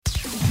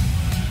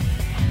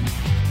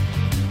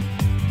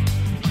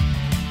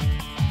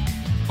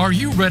Are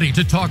you ready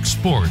to talk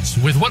sports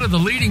with one of the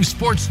leading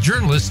sports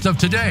journalists of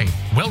today?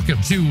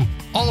 Welcome to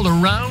All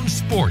Around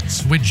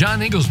Sports with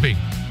John Inglesby.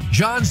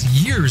 John's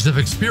years of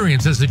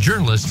experience as a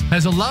journalist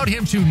has allowed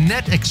him to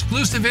net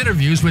exclusive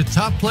interviews with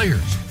top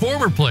players,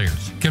 former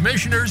players,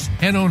 commissioners,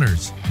 and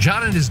owners.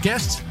 John and his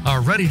guests are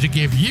ready to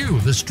give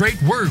you the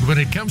straight word when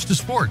it comes to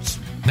sports.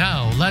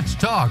 Now, let's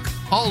talk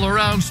All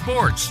Around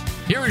Sports.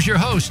 Here is your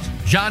host,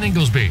 John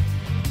Inglesby.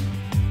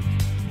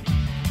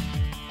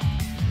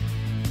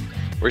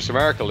 Voice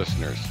America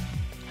listeners,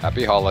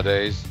 happy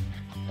holidays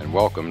and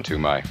welcome to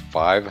my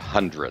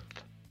 500th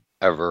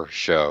ever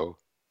show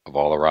of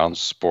All Around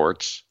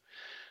Sports,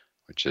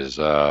 which is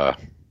quite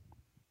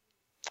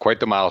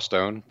the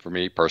milestone for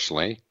me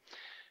personally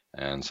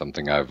and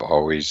something I've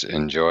always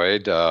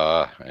enjoyed,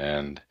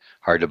 and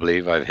hard to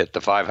believe I've hit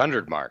the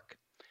 500 mark.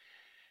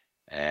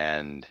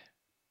 And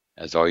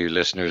as all you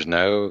listeners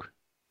know,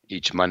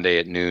 each Monday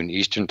at noon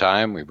Eastern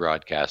Time, we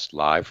broadcast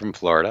live from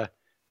Florida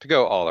to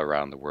go all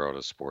around the world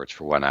of sports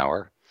for 1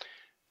 hour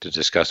to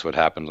discuss what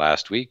happened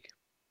last week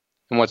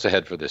and what's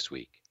ahead for this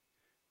week.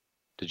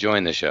 To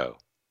join the show,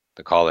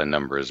 the call-in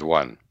number is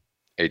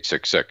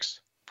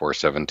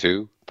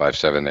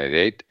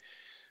 1-866-472-5788,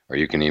 or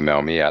you can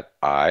email me at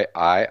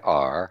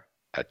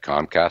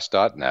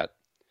iir@comcast.net,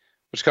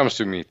 which comes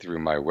to me through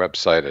my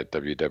website at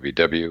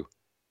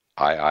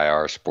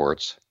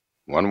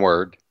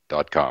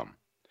www.iirsports.com.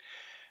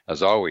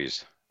 As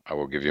always, I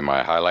will give you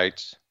my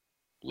highlights,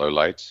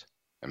 lowlights,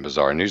 and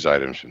bizarre news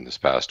items from this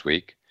past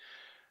week.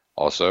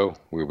 Also,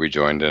 we'll be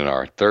joined in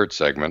our third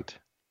segment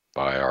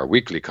by our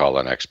weekly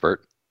call-in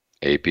expert,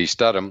 AP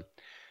Studham,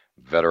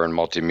 veteran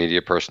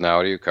multimedia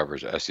personality who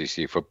covers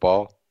SEC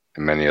football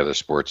and many other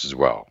sports as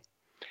well.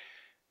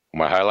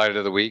 My highlight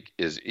of the week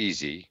is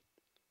easy,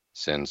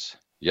 since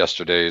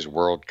yesterday's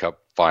World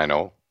Cup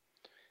final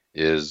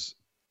is,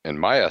 in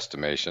my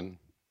estimation,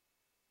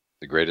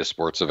 the greatest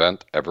sports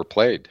event ever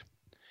played.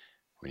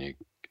 When you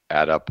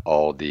add up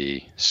all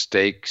the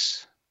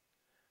stakes,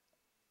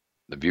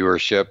 the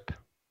viewership,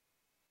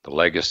 the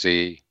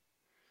legacy,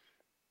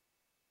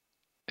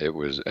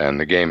 and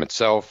the game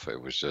itself,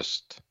 it was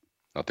just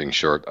nothing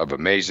short of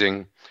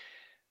amazing.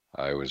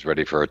 I was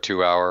ready for a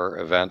 2-hour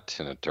event,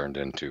 and it turned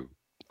into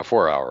a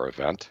 4-hour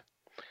event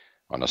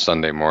on a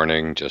Sunday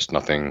morning, just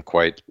nothing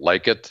quite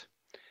like it.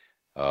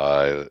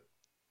 The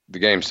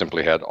game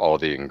simply had all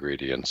the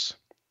ingredients.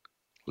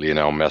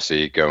 Lionel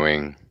Messi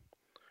going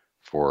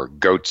for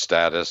GOAT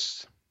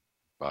status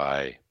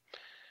by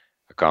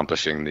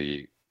accomplishing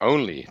the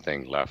only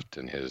thing left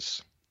in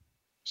his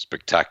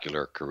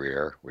spectacular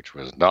career, which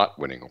was not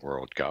winning a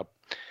World Cup.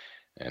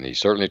 And he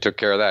certainly took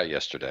care of that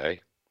yesterday.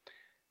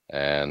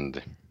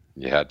 And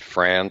you had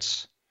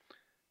France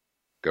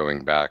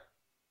going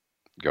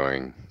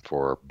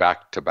for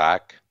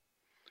back-to-back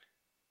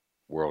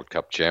World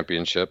Cup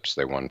championships.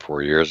 They won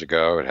 4 years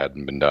ago. It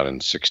hadn't been done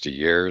in 60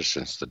 years,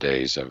 since the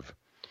days of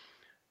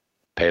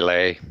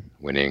Pelé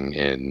winning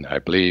in, I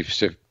believe,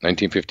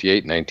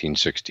 1958,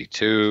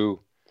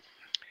 1962.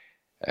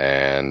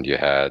 And you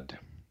had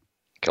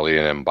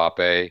Kylian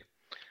Mbappe,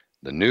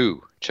 the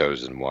new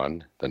chosen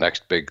one, the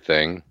next big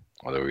thing,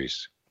 although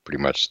he's pretty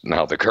much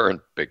now the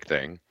current big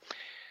thing.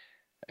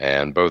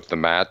 And both the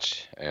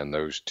match and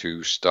those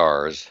two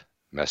stars,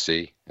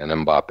 Messi and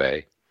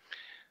Mbappe,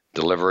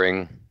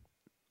 delivering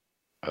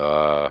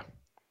on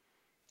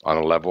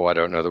a level I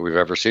don't know that we've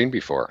ever seen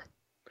before,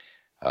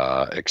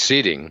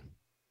 exceeding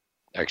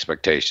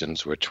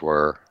expectations, which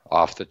were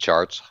off the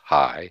charts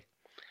high.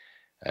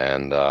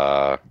 And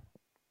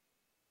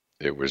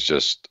it was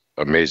just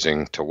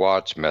amazing to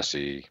watch.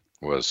 Messi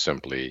was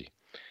simply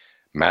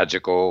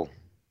magical.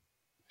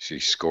 She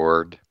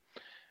scored,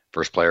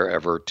 first player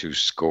ever to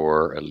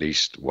score at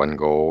least one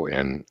goal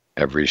in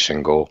every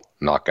single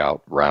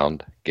knockout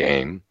round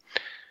game,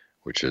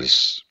 which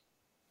is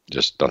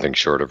just nothing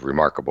short of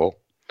remarkable.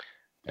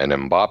 And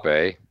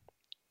Mbappe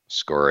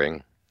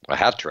scoring a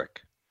hat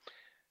trick,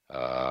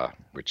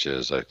 which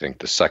is, I think,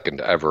 the second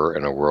ever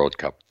in a World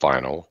Cup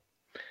final.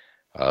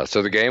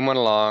 So the game went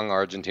along.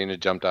 Argentina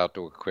jumped out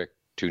to a quick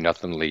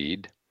 2-0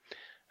 lead.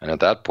 And at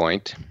that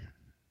point,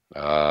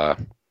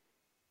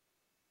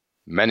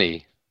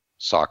 many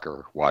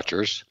soccer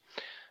watchers,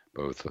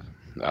 both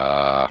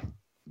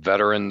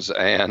veterans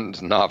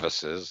and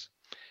novices,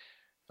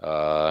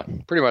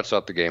 pretty much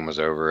thought the game was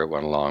over. It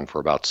went along for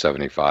about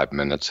 75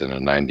 minutes in a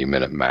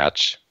 90-minute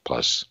match,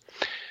 plus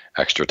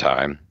extra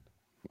time,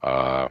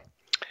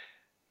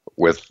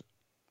 with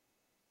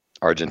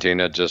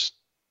Argentina just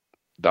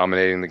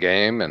dominating the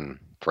game and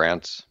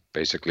France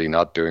basically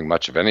not doing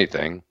much of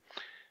anything.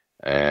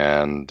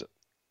 And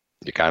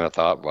you kind of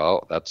thought,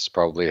 well, that's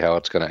probably how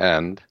it's going to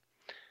end.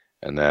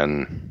 And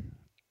then,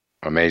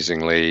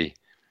 amazingly,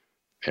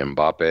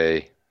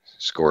 Mbappe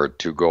scored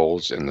 2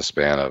 goals in the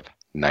span of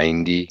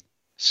 90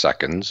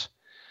 seconds.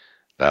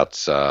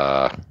 That's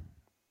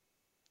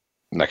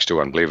next to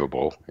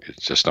unbelievable.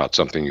 It's just not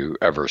something you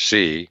ever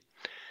see.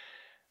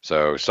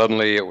 So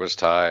suddenly it was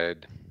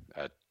tied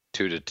at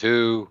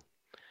 2-2.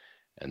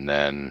 And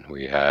then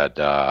we had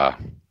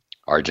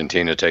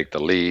Argentina take the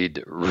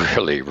lead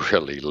really,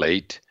 really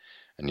late.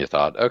 And you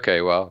thought,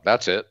 okay, well,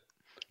 that's it.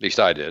 At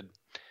least I did.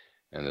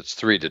 And it's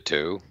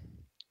 3-2.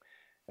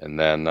 And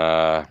then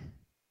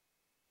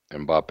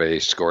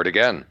Mbappe scored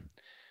again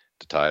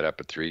to tie it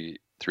up at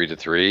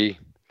 3-3.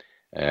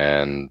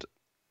 And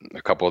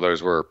a couple of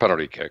those were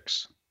penalty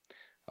kicks.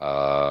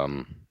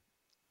 And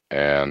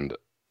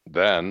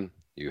then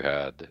you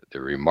had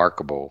the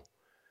remarkable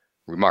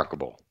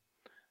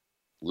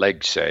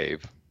leg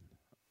save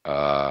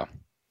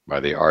by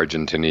the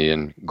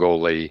Argentinian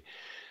goalie,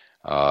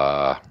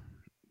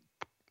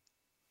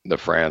 the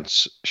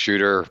France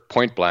shooter,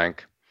 point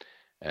blank,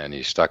 and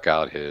he stuck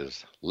out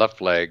his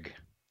left leg,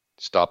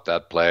 stopped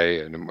that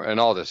play, and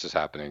all this is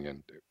happening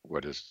in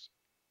what is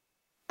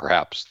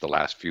perhaps the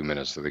last few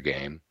minutes of the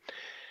game.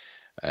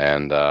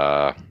 And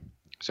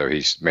so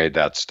he's made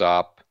that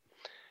stop,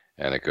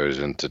 and it goes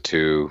into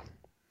 2,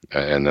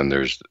 and then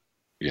there's,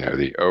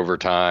 the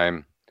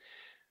overtime,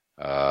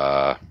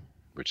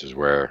 which is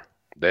where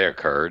they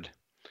occurred,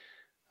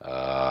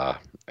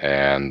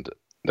 and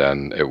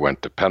then it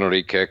went to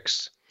penalty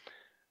kicks.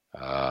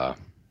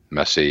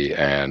 Messi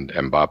and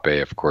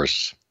Mbappe, of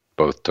course,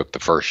 both took the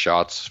first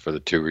shots for the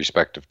 2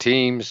 respective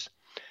teams,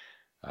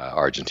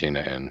 Argentina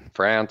and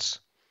France,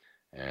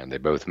 and they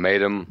both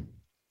made them.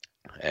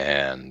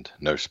 And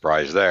no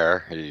surprise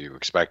there. You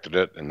expected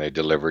it, and they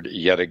delivered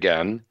yet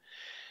again.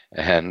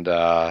 And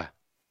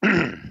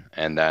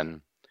and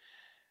then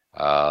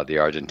the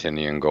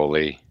Argentinian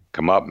goalie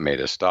come up, made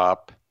a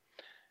stop,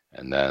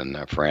 and then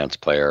a France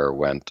player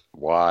went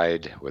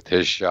wide with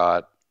his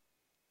shot,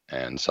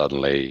 and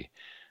suddenly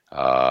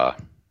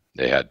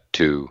they had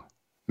 2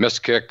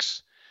 missed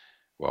kicks.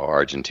 Well,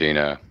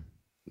 Argentina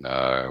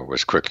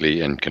was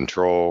quickly in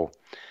control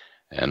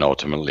and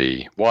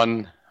ultimately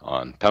won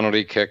on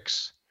penalty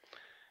kicks,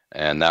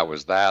 and that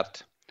was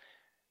that.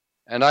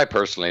 And I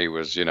personally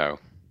was,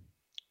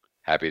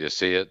 happy to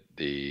see it.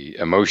 The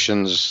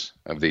emotions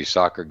of these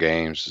soccer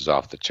games is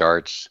off the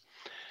charts.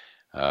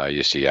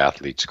 You see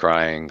athletes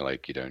crying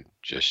like you don't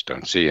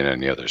see in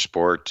any other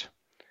sport.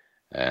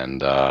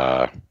 And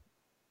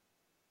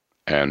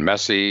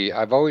Messi,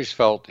 I've always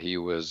felt he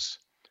was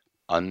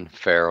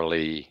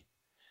unfairly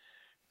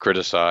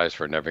criticized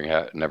for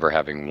never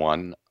having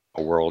won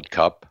a World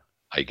Cup.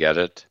 I get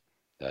it.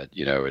 That,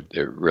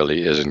 it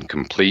really isn't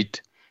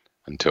complete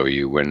until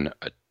you win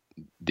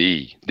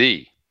the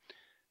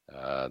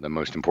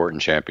most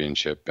important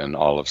championship in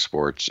all of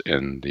sports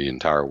in the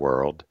entire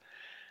world.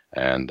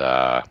 And,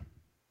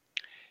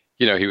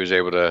 he was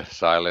able to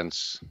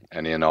silence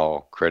any and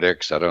all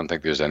critics. I don't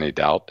think there's any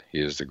doubt he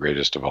is the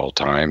greatest of all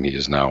time. He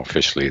is now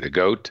officially the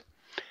GOAT,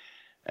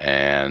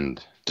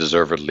 and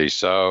deservedly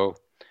so.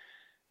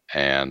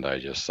 And I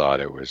just thought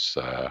it was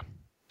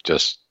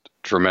just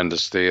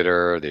tremendous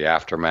theater. The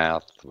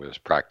aftermath was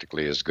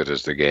practically as good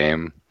as the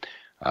game,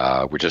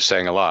 which is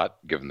saying a lot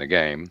given the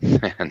game,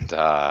 and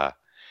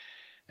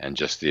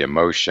just the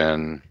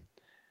emotion,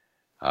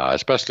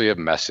 especially of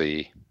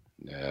Messi.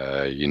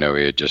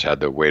 He had just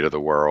had the weight of the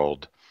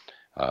world,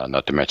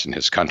 not to mention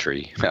his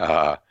country,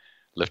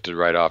 lifted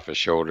right off his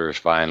shoulders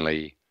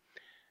finally,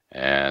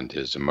 and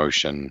his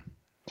emotion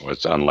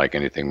was unlike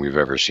anything we've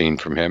ever seen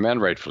from him,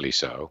 and rightfully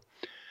so.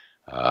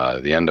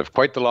 The end of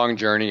quite the long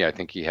journey. I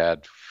think he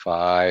had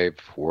 5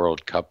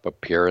 World Cup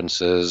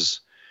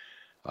appearances.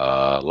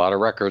 A lot of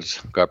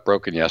records got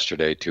broken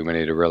yesterday, too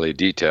many to really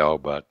detail,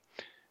 but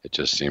it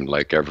just seemed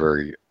like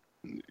every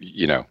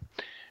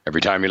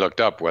time you looked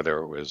up, whether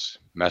it was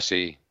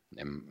Messi,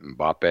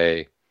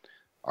 Mbappe,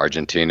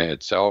 Argentina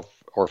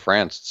itself, or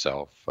France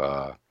itself,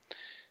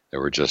 there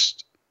were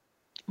just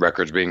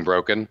records being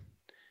broken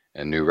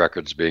and new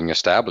records being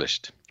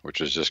established, which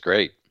was just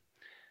great.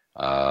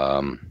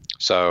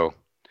 So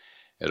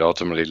it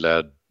ultimately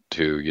led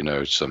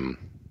to, some,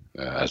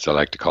 as I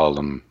like to call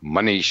them,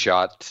 money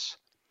shots,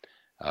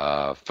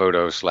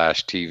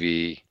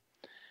 photo/TV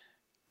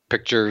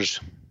pictures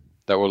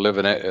that will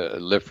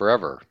live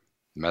forever.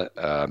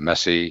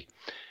 Messi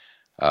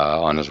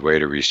on his way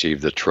to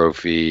receive the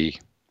trophy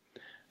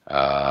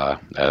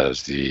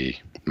as the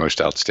most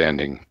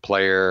outstanding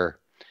player,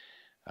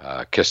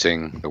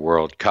 kissing the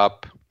World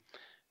Cup,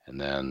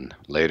 and then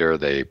later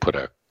they put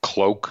a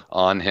cloak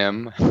on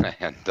him,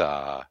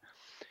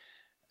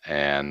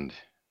 and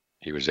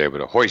he was able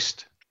to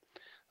hoist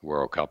the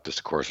World Cup. This,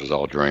 of course, was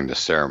all during the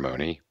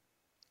ceremony,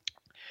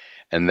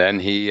 and then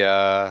he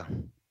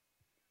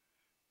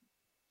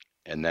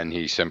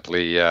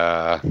simply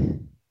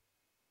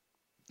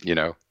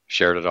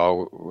shared it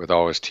all with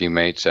all his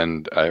teammates.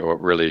 And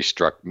what really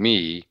struck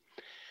me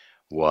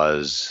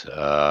was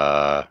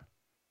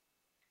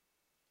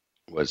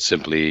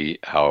simply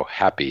how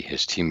happy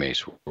his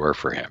teammates were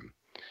for him.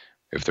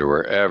 If there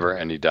were ever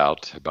any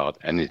doubt about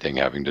anything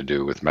having to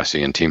do with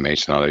Messi and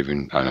teammates,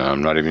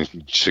 I'm not even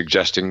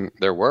suggesting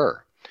there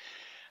were,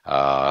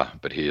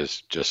 but he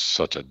is just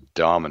such a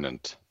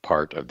dominant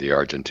part of the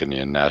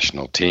Argentinian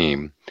national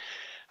team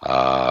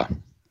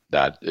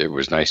that it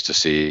was nice to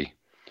see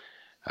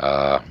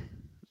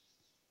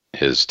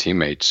his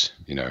teammates,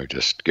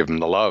 just give him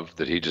the love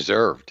that he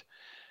deserved.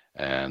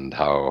 and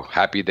how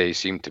happy they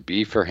seemed to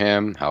be for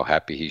him, how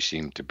happy he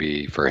seemed to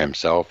be for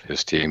himself,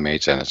 his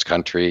teammates, and his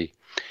country,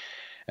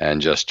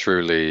 and just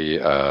truly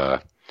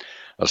a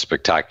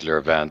spectacular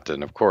event.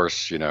 And of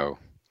course,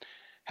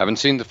 haven't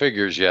seen the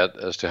figures yet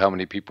as to how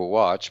many people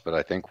watch, but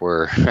I think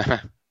we're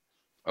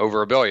over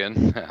 1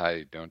 billion.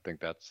 I don't think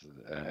that's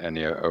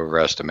any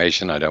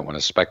overestimation. I don't want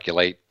to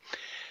speculate,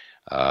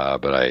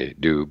 but I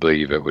do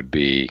believe it would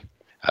be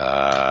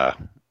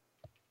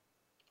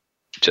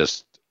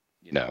just,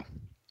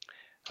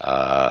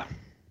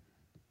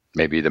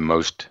 maybe the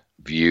most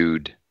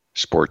viewed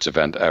sports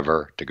event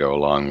ever, to go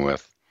along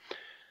with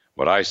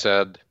what I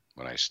said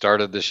when I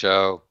started the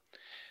show,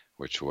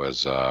 which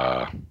was,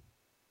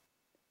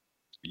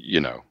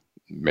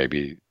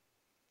 maybe,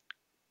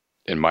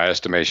 in my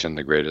estimation,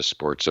 the greatest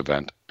sports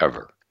event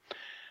ever.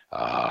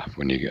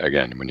 When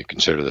you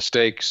consider the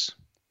stakes,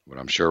 what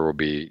I'm sure will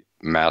be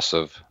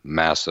massive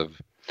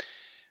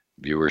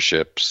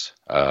viewerships,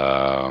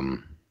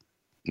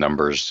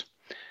 numbers,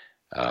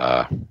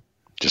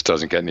 just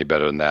doesn't get any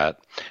better than that.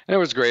 And it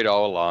was great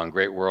all along.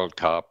 Great World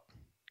Cup,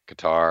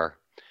 Qatar,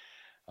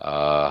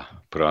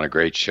 put on a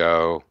great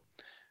show.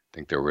 I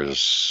think there was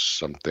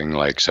something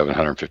like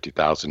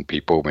 750,000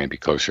 people, maybe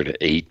closer to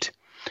 8,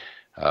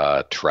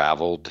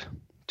 traveled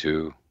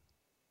to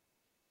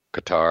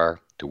Qatar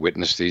to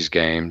witness these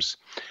games.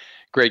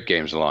 Great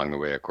games along the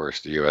way. Of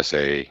course, the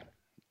USA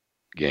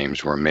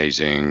games were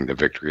amazing. The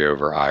victory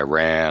over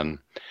Iran,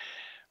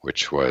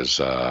 which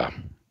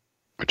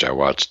I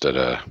watched at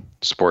a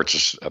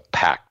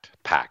packed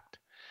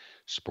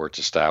sports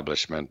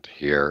establishment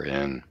here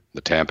in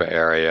the Tampa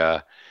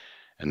area.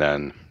 And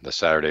then the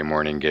Saturday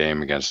morning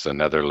game against the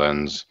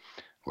Netherlands,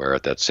 where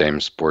at that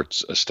same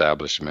sports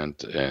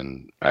establishment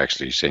in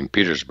actually St.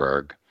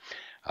 Petersburg,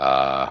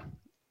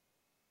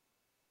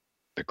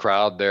 the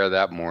crowd there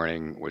that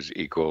morning was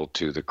equal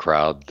to the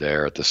crowd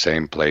there at the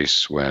same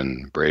place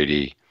when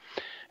Brady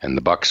and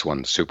the Bucs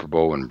won the Super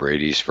Bowl in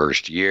Brady's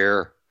first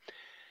year.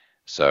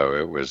 So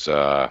it was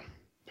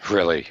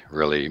really,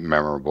 really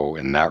memorable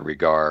in that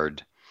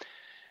regard.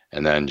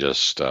 And then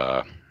just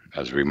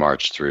as we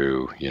marched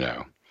through,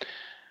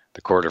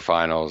 the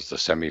quarterfinals, the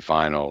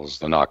semifinals,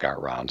 the knockout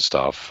round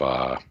stuff,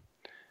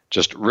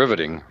 just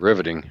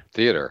riveting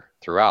theater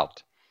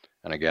throughout.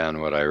 And again,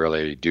 what I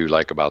really do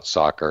like about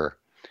soccer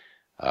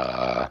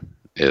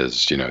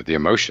is, the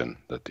emotion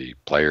that the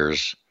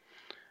players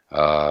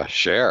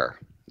share.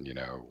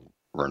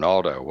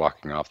 Ronaldo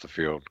walking off the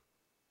field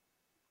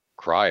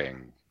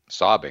crying,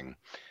 sobbing.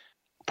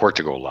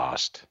 Portugal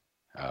lost,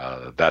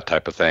 that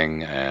type of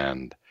thing.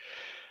 And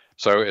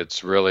so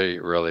it's really,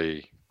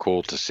 really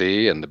cool to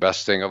see. And the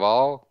best thing of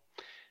all,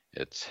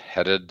 it's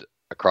headed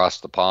across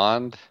the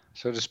pond,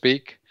 so to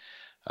speak.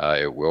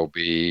 It will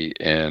be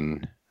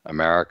in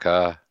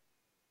America,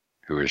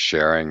 who is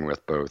sharing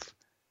with both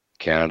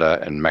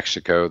Canada and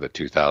Mexico the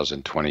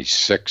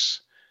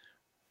 2026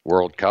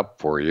 World Cup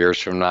 4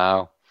 years from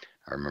now.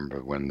 I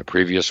remember when the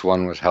previous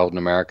one was held in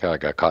America, I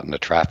got caught in a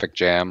traffic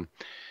jam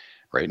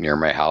right near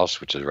my house,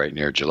 which is right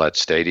near Gillette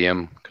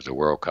Stadium, because the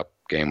World Cup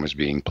game was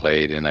being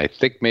played in, I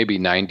think, maybe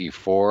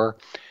 94.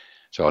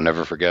 So I'll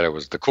never forget. It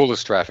was the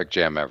coolest traffic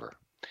jam ever,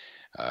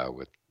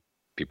 with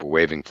people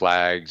waving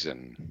flags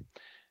and,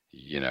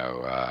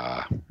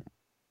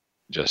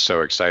 just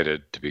so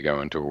excited to be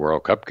going to a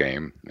World Cup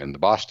game in the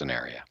Boston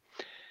area.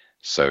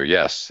 So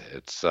yes,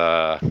 it's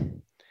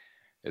going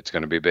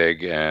to be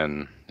big,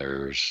 and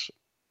there's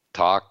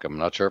talk. I'm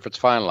not sure if it's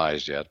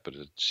finalized yet, but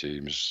it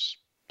seems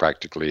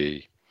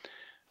practically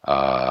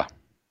a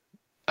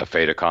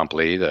fait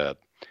accompli that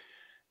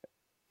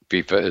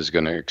FIFA is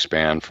going to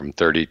expand from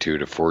 32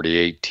 to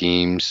 48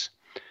 teams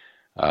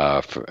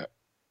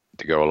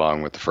to go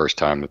along with the first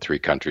time the 3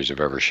 countries have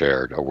ever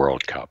shared a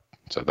World Cup.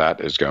 So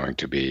that is going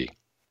to be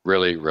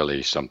really,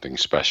 really something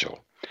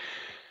special.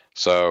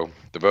 So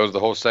devoted the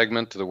whole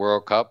segment to the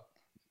World Cup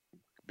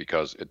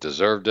because it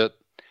deserved it,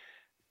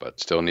 but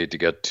still need to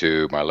get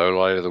to my low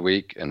light of the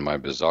week and my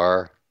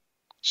bizarre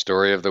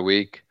story of the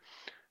week,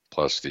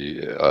 plus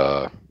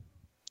the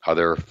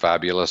other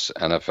fabulous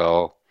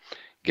NFL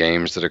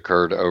games that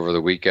occurred over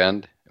the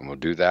weekend, and we'll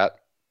do that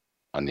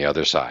on the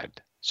other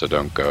side. So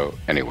don't go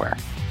anywhere.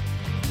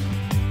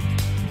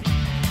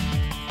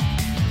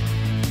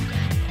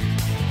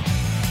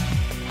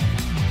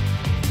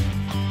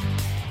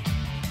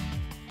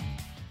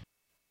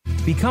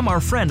 Become our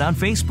friend on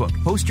Facebook.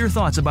 Post your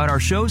thoughts about our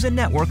shows and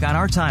network on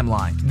our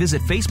timeline.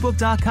 Visit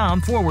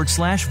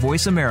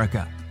facebook.com/Voice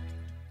America.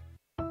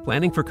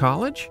 Planning for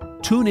college?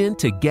 Tune in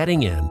to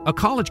Getting In, a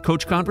college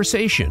coach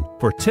conversation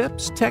for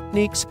tips,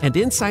 techniques, and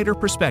insider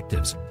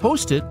perspectives.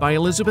 Hosted by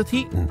Elizabeth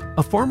Heaton,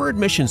 a former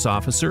admissions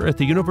officer at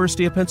the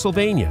University of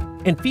Pennsylvania,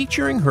 and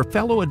featuring her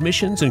fellow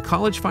admissions and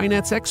college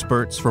finance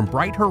experts from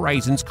Bright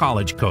Horizons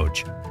College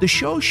Coach. The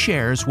show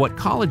shares what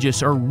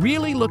colleges are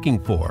really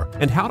looking for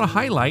and how to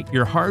highlight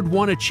your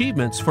hard-won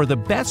achievements for the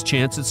best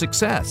chance at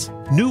success.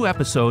 New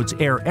episodes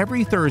air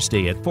every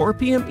Thursday at 4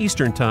 p.m.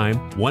 Eastern Time,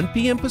 1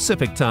 p.m.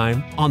 Pacific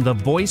Time on the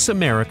Voice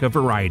America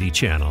Variety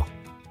Channel.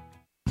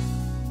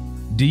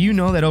 Do you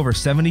know that over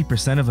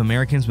 70% of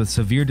Americans with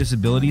severe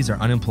disabilities are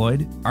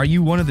unemployed? Are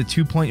you one of the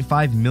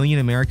 2.5 million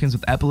Americans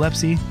with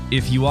epilepsy?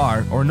 If you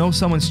are, or know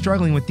someone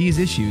struggling with these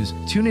issues,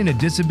 tune in to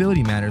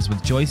Disability Matters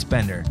with Joyce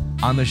Bender.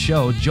 On the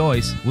show,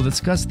 Joyce will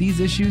discuss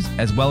these issues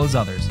as well as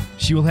others.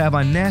 She will have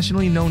on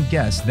nationally known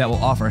guests that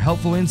will offer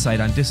helpful insight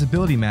on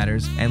disability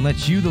matters and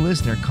let you, the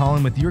listener, call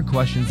in with your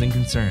questions and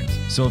concerns.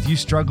 So if you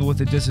struggle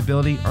with a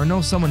disability or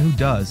know someone who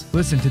does,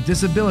 listen to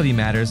Disability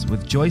Matters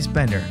with Joyce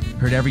Bender,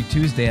 heard every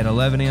Tuesday at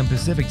 11 a.m.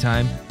 Pacific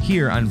Time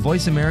here on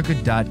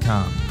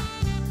VoiceAmerica.com.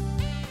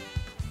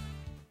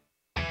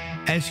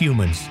 As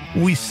humans,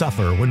 we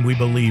suffer when we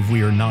believe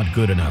we are not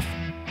good enough.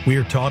 We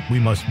are taught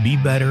we must be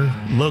better,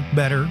 look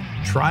better,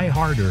 try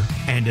harder,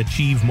 and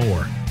achieve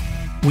more.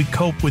 We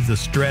cope with the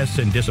stress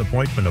and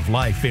disappointment of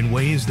life in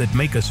ways that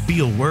make us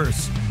feel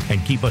worse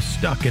and keep us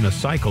stuck in a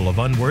cycle of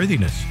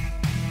unworthiness.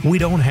 We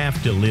don't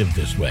have to live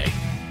this way.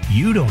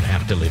 You don't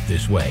have to live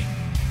this way.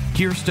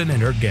 Kirsten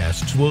and her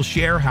guests will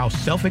share how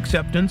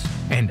self-acceptance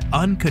and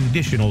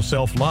unconditional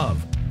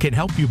self-love can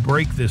help you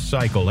break this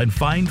cycle and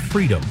find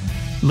freedom.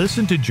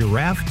 Listen to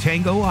Giraffe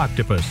Tango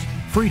Octopus,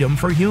 Freedom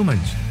for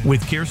Humans,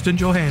 with Kirsten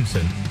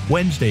Johansson,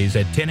 Wednesdays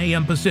at 10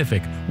 a.m.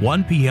 Pacific,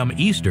 1 p.m.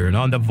 Eastern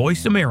on the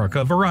Voice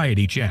America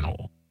Variety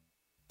Channel.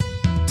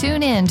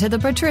 Tune in to The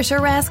Patricia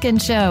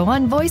Raskin Show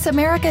on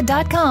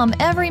VoiceAmerica.com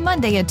every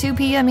Monday at 2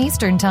 p.m.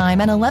 Eastern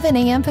Time and 11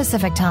 a.m.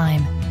 Pacific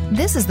Time.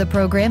 This is the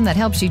program that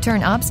helps you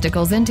turn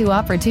obstacles into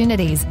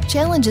opportunities,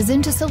 challenges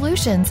into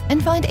solutions,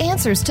 and find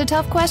answers to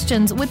tough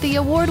questions with the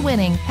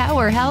award-winning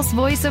powerhouse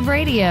voice of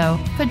radio,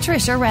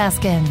 Patricia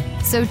Raskin.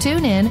 So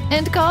tune in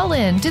and call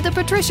in to The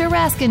Patricia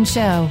Raskin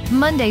Show,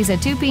 Mondays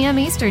at 2 p.m.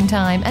 Eastern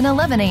Time and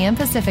 11 a.m.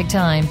 Pacific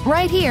Time,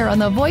 right here on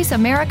the Voice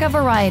America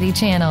Variety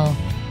Channel.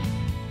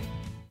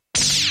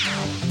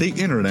 The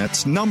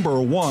Internet's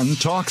 #1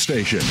 talk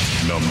station.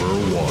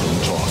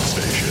 #1 talk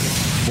station.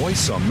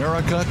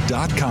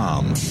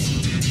 VoiceAmerica.com.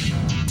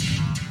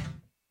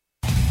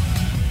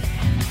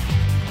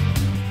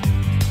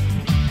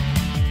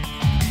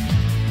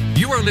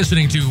 You are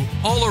listening to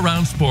All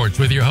Around Sports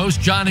with your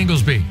host, John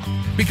Inglesby.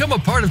 Become a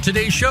part of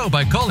today's show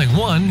by calling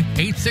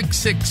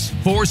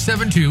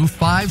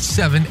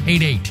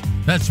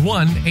 1-866-472-5788. That's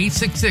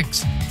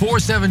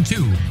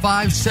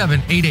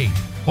 1-866-472-5788.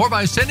 Or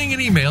by sending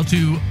an email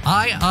to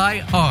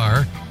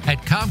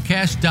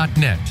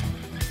iir@comcast.net.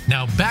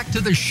 Now back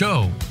to the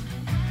show.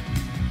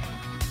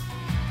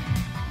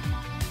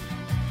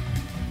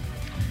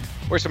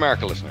 Voice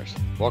America listeners,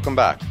 welcome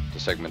back to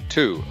segment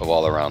 2 of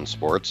All Around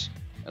Sports,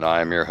 and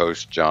I am your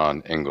host,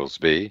 John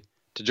Inglesby.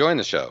 To join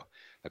the show,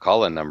 the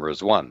call-in number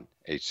is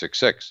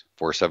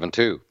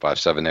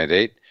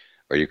 1-866-472-5788,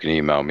 or you can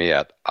email me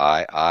at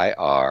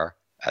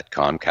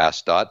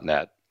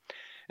iir@comcast.net.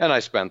 And I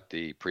spent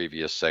the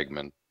previous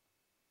segment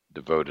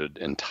devoted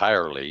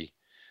entirely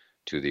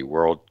to the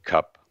World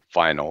Cup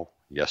final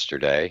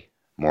yesterday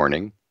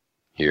morning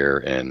here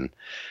in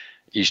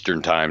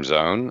Eastern Time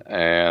Zone,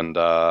 and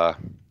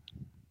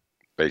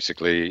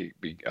basically,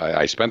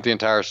 I spent the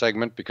entire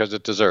segment because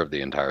it deserved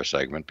the entire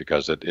segment,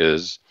 because it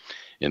is,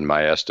 in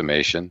my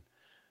estimation,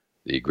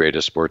 the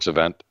greatest sports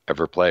event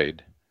ever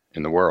played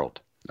in the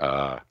world.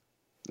 It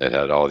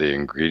had all the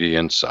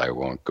ingredients. I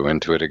won't go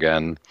into it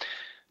again,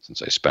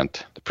 since I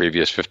spent the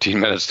previous 15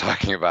 minutes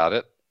talking about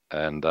it.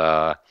 And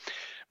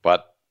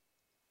but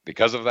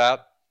because of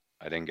that,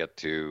 I didn't get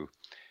to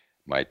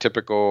my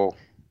typical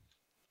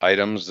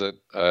items that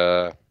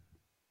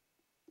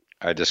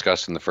I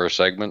discussed in the first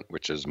segment,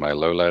 which is my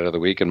lowlight of the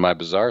week and my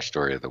bizarre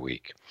story of the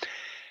week.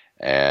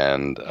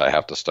 And I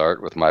have to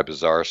start with my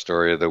bizarre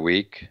story of the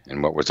week,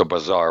 and what was a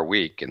bizarre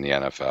week in the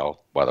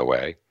NFL, by the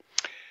way.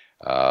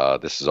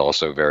 This is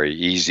also very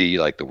easy,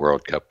 like the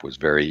World Cup was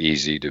very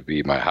easy to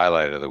be my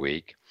highlight of the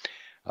week.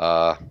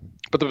 But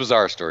the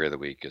bizarre story of the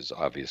week is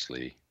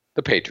obviously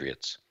the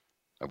Patriots,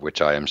 of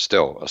which I am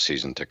still a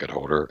season ticket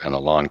holder and a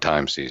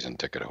long-time season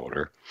ticket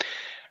holder.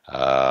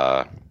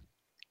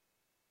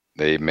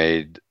 They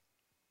made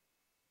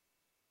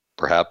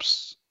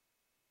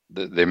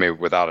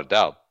without a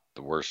doubt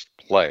the worst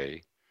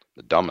play,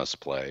 the dumbest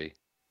play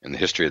in the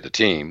history of the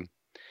team,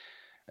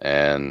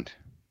 and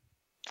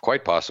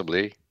quite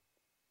possibly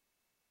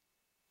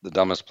the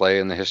dumbest play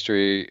in the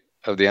history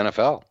of the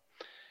NFL.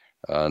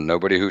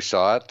 Nobody who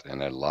saw it,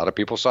 and a lot of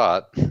people saw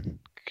it,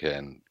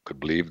 could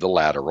believe the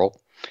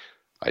lateral.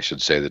 I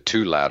should say the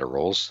two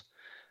laterals.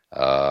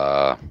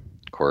 Of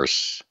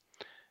course,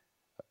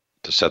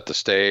 to set the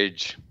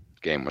stage,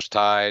 the game was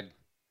tied.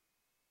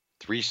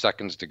 3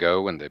 seconds to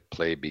go when the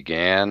play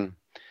began,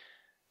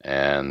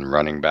 and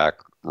running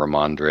back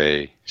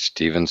Ramondre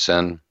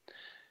Stevenson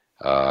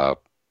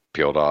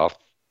peeled off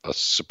a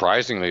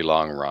surprisingly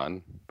long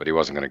run, but he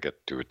wasn't going to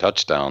get to a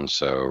touchdown.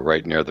 So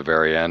right near the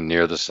very end,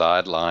 near the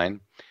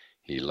sideline,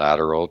 he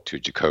lateraled to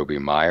Jacoby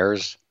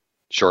Myers,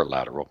 short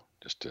lateral,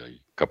 just a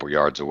couple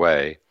yards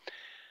away.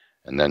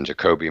 And then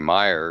Jacoby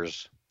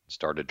Myers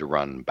started to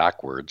run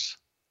backwards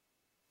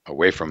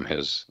away from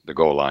the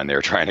goal line they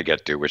were trying to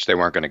get to, which they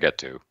weren't going to get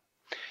to.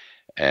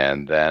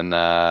 And then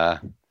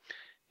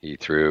he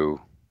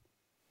threw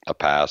a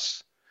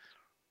pass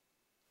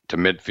to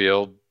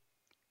midfield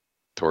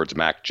towards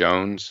Mac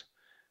Jones,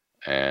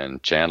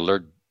 and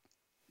Chandler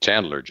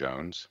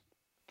Jones,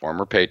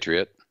 former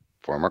Patriot,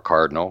 former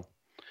Cardinal,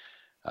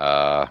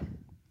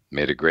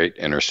 made a great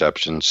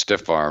interception,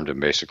 stiff-armed, and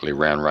basically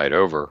ran right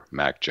over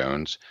Mac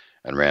Jones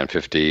and ran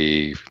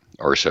 50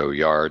 or so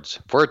yards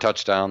for a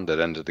touchdown that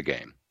ended the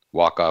game.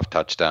 Walk-off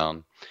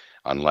touchdown,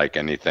 unlike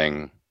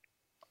anything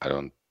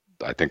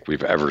I think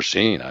we've ever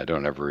seen. I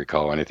don't ever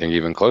recall anything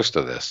even close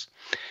to this.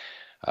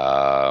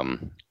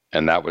 And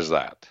that was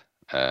that.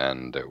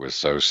 And it was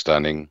so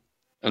stunning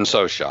and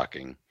so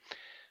shocking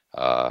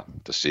to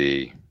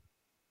see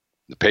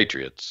the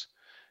Patriots,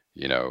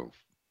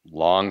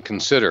 long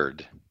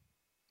considered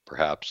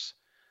perhaps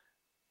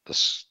the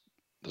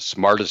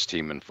smartest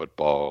team in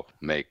football,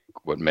 make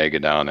what may go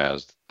down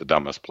as the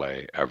dumbest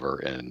play ever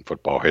in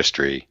football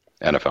history,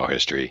 NFL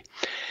history.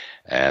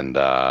 And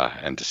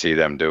to see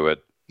them do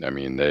it, I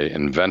mean, they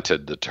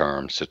invented the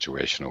term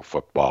situational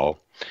football,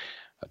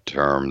 a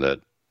term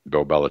that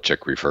Bill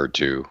Belichick referred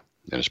to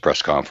in his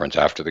press conference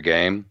after the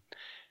game.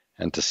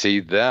 And to see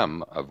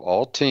them, of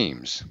all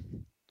teams,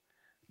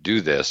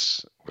 do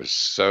this was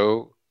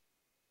so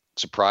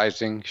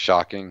surprising,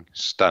 shocking,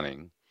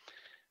 stunning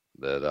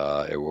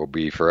that it will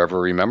be forever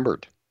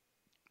remembered.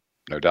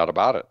 No doubt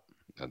about it.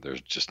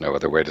 There's just no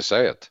other way to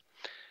say it.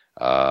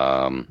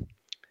 I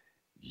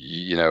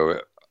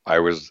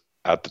was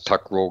at the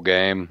Tuck Rule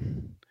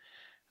game.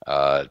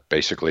 It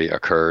basically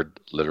occurred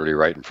literally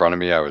right in front of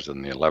me. I was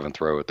in the 11th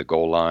row at the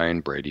goal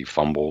line. Brady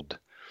fumbled.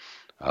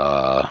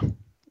 Well,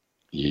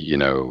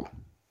 it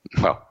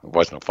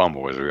wasn't a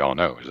fumble, as we all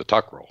know. It was a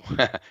tuck roll.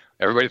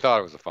 Everybody thought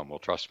it was a fumble.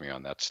 Trust me,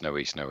 on that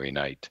snowy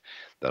night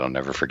that I'll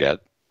never forget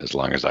as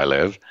long as I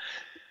live.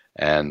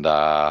 And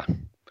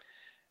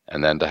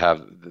then to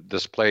have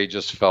this play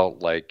just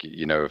felt like,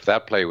 if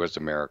that play was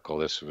a miracle,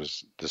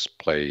 this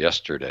play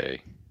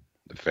yesterday,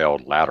 the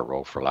failed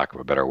lateral, for lack of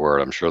a better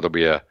word. I'm sure there'll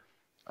be a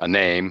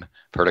name.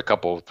 I've heard a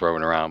couple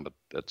thrown around, but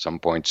at some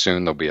point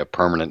soon there'll be a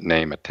permanent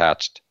name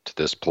attached to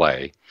this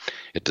play.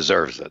 It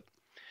deserves it.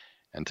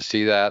 And to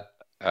see that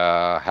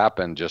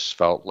happen just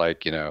felt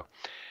like,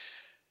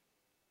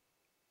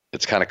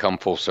 it's kind of come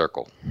full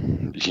circle,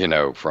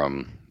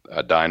 from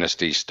a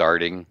dynasty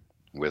starting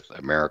with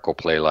a miracle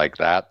play like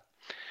that,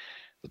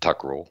 the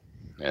Tuck Rule,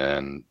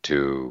 and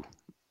to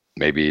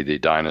maybe the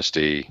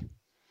dynasty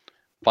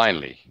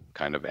finally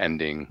kind of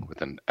ending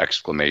with an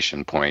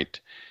exclamation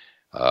point.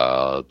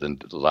 The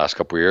last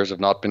couple of years have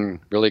not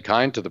been really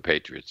kind to the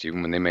Patriots,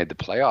 even when they made the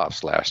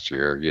playoffs last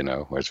year.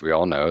 As we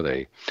all know,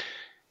 they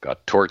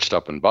got torched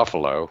up in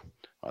Buffalo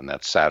on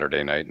that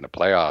Saturday night in the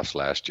playoffs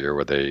last year,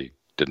 where they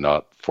did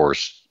not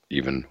force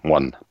even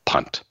one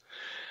punt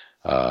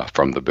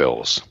from the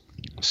Bills.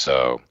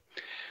 So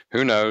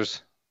who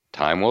knows?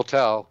 Time will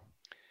tell.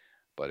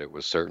 But it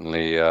was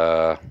certainly,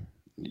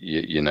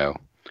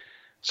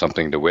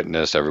 something to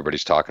witness.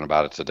 Everybody's talking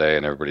about it today,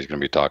 and everybody's going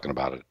to be talking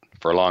about it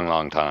for a long,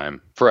 long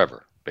time,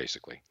 forever,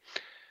 basically.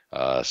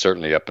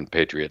 Certainly up in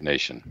Patriot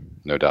Nation,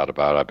 no doubt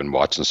about it. I've been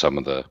watching some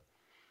of the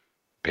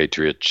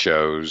Patriot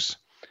shows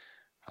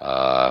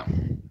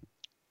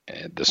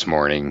this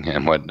morning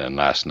and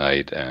last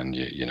night, and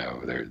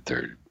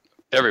they're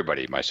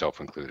everybody, myself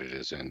included,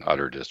 is in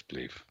utter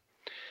disbelief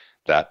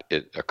that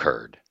it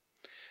occurred.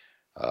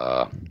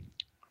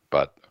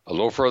 But a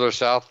little further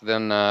south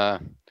than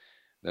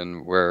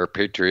where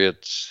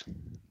Patriots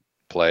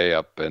play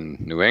up in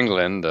New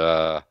England,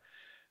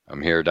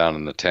 I'm here down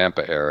in the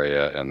Tampa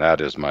area, and that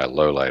is my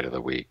low light of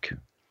the week,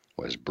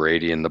 was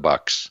Brady and the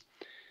Bucks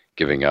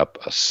giving up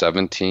a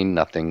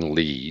 17-0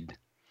 lead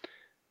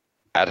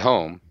at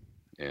home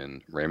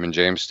in Raymond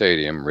James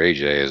Stadium, Ray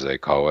J as they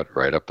call it,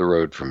 right up the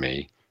road from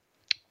me.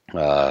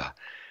 And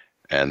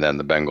then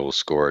the Bengals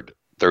scored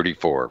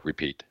 34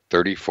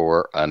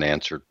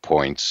 unanswered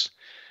points.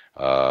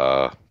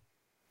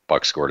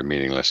 Bucks scored a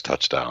meaningless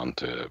touchdown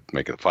to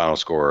make the final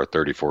score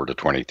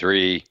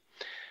 34-23.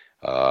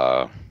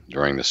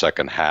 During the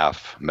second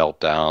half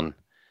meltdown,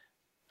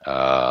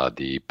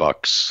 the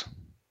Bucks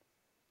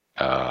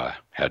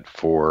had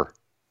 4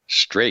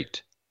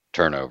 straight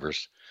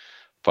turnovers,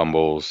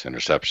 fumbles,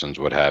 interceptions,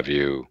 what have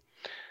you,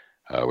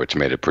 which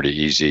made it pretty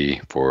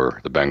easy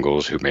for the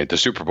Bengals, who made the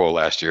Super Bowl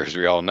last year, as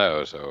we all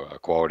know. So a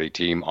quality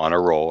team on a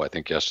roll. I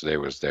think yesterday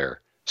was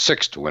their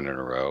 6th win in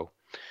a row.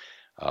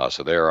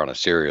 So they're on a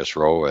serious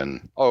roll.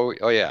 And, oh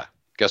yeah,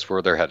 guess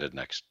where they're headed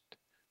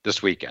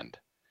this weekend?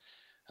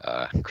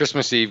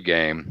 Christmas Eve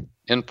game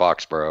in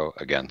Foxborough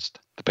against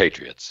the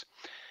Patriots.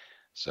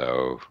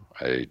 So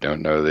I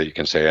don't know that you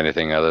can say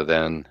anything other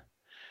than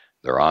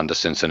they're on to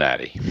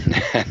Cincinnati.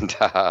 And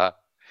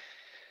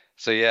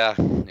so, yeah,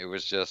 it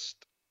was just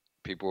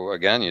people,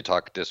 again, you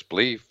talk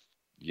disbelief,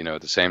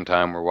 at the same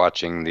time we're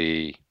watching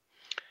the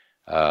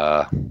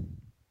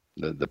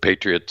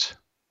Patriots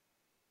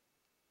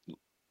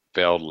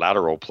failed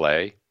lateral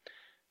play.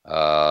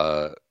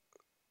 I'm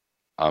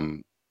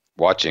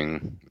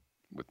watching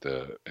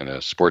in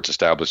a sports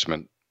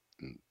establishment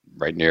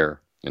right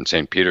near in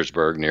St.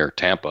 Petersburg, near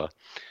Tampa,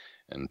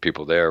 And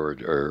people there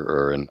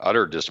are in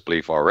utter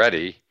disbelief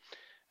already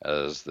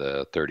as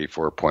the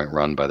 34-point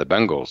run by the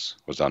Bengals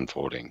was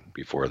unfolding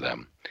before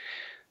them.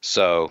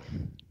 So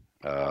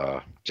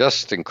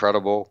just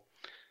incredible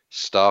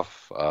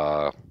stuff.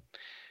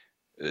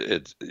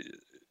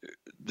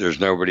 There's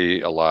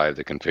nobody alive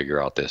that can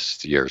figure out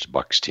this year's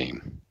Bucs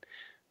team.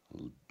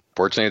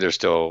 Fortunately, they're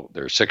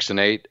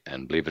 6-8,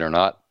 and believe it or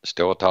not,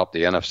 still atop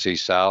the NFC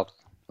South,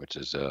 which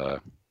is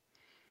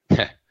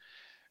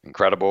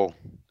incredible.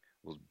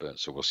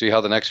 So we'll see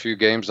how the next few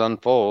games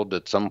unfold.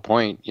 At some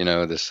point,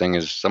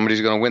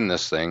 somebody's going to win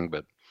this thing,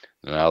 but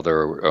now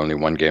they're only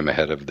one game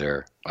ahead of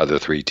their other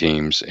three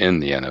teams in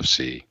the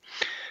NFC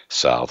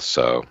South.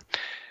 So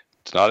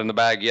it's not in the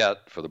bag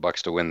yet for the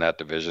Bucs to win that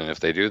division. If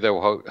they do,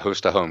 they'll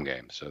host a home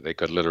game. So they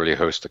could literally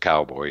host the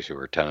Cowboys, who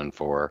are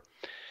 10-4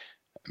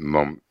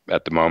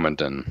 at the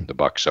moment, and the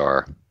Bucs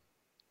are,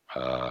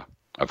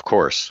 of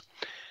course,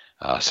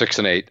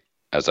 6-8,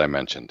 as I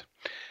mentioned.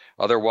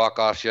 Other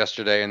walk-offs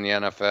yesterday in the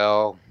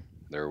NFL,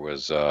 there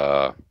was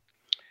the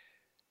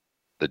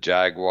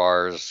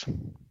Jaguars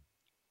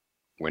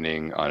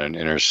winning on an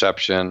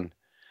interception,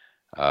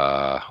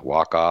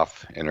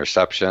 walk-off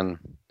interception,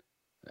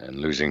 and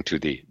losing to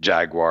the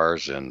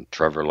Jaguars. And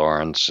Trevor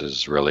Lawrence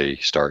is really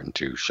starting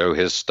to show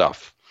his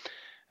stuff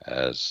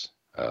as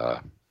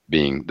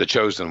being the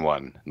chosen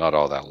one not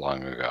all that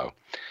long ago.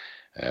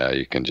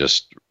 You can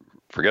just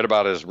forget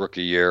about his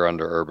rookie year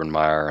under Urban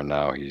Meyer, and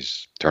now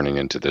he's turning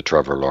into the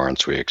Trevor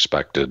Lawrence we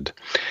expected.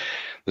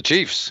 The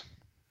Chiefs,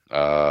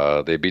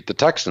 they beat the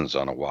Texans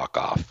on a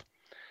walk-off.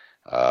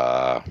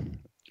 A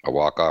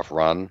walk-off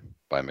run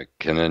by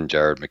McKinnon,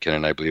 Jared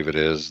McKinnon, I believe it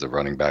is, the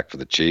running back for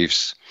the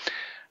Chiefs.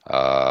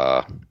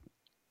 The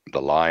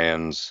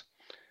Lions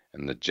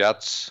and the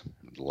Jets.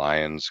 The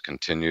Lions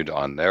continued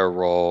on their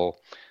roll.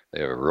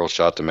 They have a real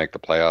shot to make the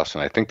playoffs,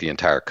 and I think the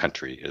entire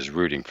country is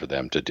rooting for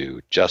them to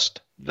do just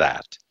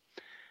that.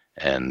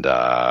 And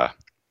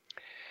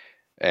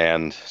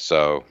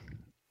so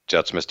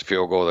Jets missed a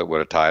field goal that would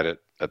have tied it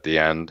at the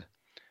end,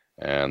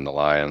 and the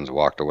Lions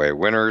walked away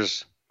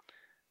winners,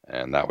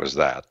 and that was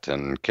that.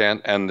 And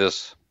can't end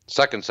this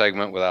second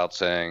segment without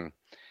saying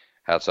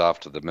hats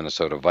off to the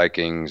Minnesota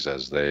Vikings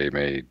as they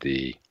made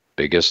the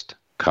biggest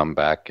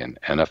comeback in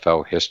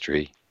NFL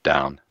history,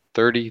 down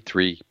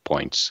 33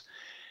 points,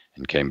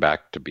 and came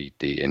back to beat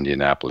the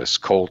Indianapolis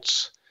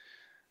Colts.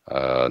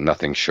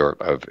 Nothing short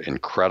of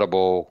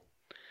incredible.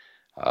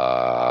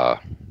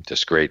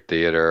 Just great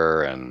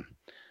theater. And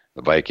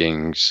the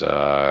Vikings,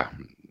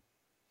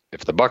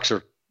 if the Bucs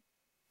are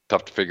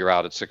tough to figure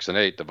out at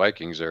 6-8, the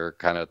Vikings are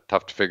kind of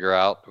tough to figure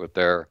out with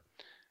their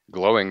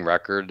glowing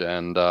record,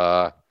 and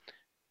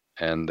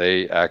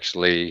they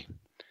actually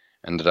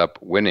ended up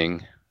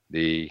winning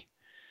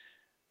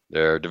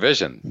their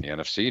division, the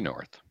NFC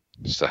North.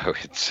 So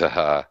it's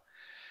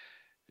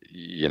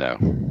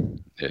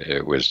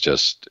it was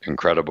just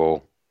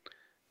incredible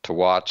to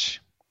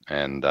watch.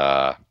 And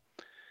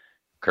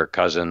Kirk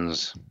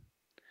Cousins,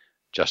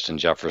 Justin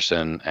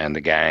Jefferson, and the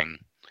gang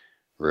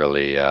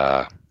really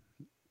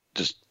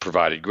just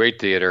provided great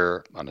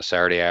theater on a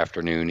Saturday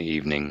afternoon,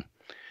 evening.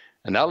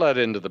 And that led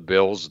into the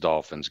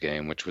Bills-Dolphins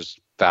game, which was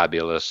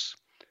fabulous,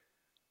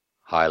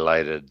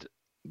 highlighted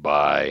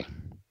by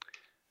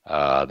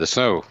the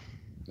snow,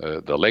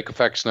 the lake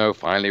effect snow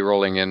finally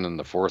rolling in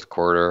the fourth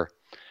quarter.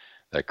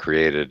 That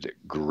created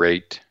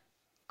great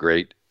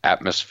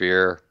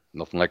atmosphere.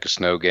 Nothing like a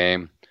snow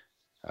game.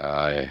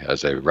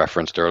 As I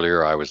referenced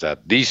earlier, I was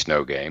at the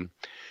snow game,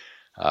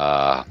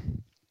 the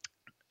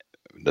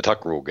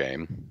Tuck Rule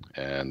game,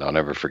 and I'll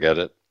never forget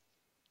it.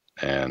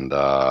 And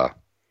the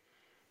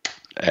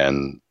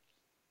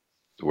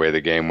way the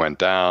game went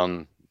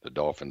down, the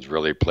Dolphins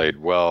really played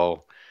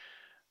well.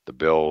 The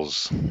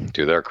Bills,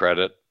 to their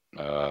credit,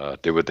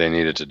 did what they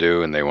needed to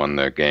do, and they won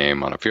the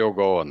game on a field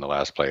goal on the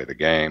last play of the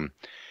game.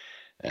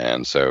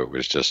 And so it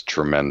was just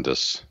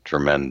tremendous,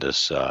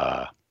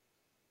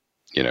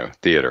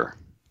 theater,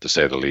 to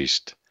say the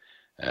least.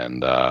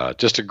 And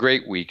just a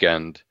great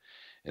weekend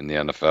in the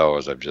NFL,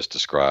 as I've just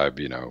described,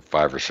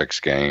 5 or 6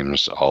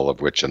 games, all of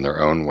which in their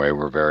own way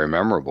were very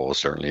memorable,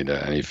 certainly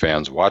to any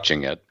fans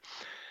watching it.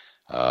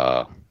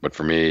 But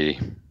for me,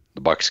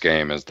 the Bucs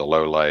game is the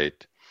low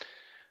light.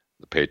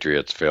 The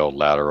Patriots failed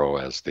lateral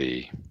as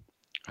the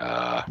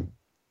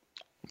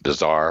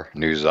bizarre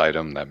news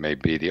item that may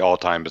be the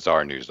all-time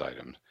bizarre news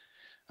item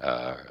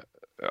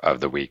of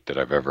the week that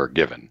I've ever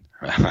given.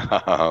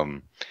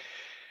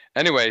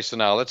 Anyway, so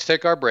now let's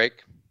take our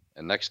break.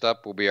 And next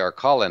up will be our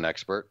call-in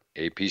expert,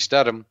 AP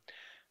Stedham,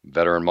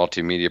 veteran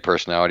multimedia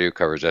personality who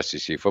covers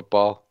SEC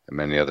football and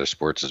many other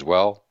sports as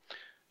well.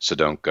 So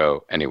don't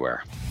go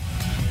anywhere.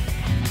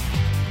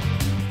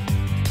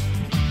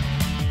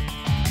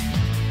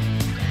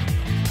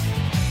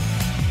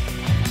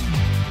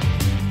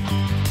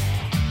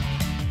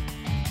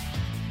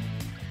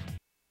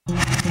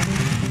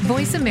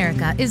 Voice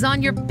America is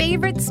on your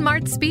favorite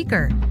smart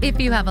speaker. If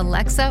you have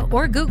Alexa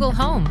or Google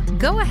Home,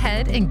 go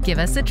ahead and give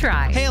us a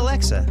try. Hey,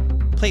 Alexa,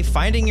 play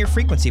Finding Your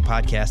Frequency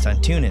podcast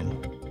on TuneIn.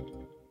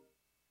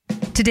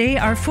 Today,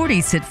 our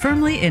 40s sit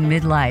firmly in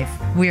midlife.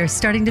 We are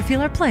starting to feel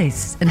our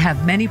place and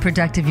have many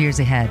productive years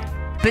ahead.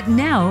 But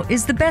now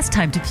is the best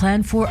time to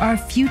plan for our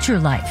future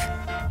life.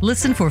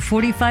 Listen for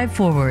 45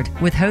 Forward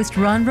with host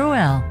Ron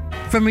Roel.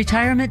 From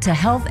retirement to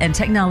health and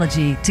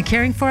technology to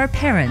caring for our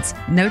parents,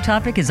 no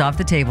topic is off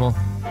the table.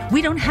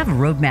 We don't have a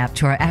roadmap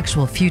to our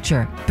actual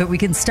future, but we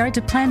can start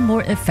to plan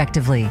more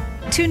effectively.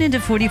 Tune into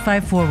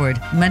 45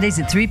 Forward, Mondays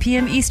at 3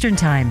 p.m. Eastern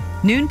Time,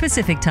 noon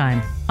Pacific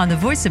Time, on the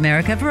Voice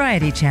America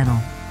Variety Channel.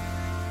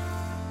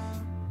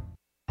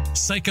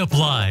 Psych Up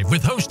Live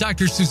with host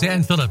Dr.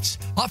 Suzanne Phillips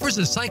offers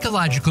a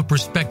psychological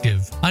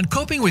perspective on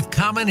coping with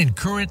common and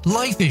current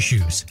life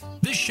issues.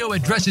 This show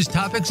addresses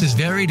topics as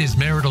varied as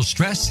marital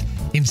stress,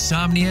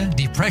 insomnia,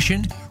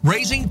 depression,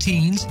 raising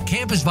teens,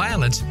 campus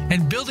violence,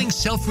 and building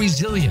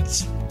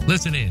self-resilience.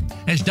 Listen in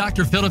as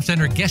Dr. Phillips and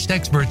her guest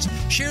experts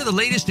share the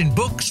latest in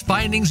books,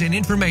 findings, and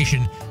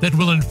information that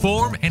will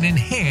inform and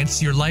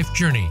enhance your life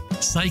journey.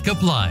 Psych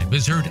Up Live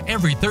is heard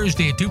every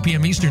Thursday at 2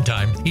 p.m. Eastern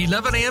Time,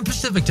 11 a.m.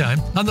 Pacific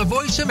Time on the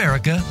Voice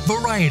America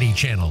Variety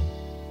Channel.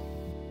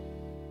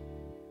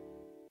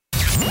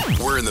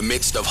 We're in the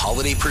midst of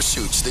holiday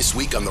pursuits this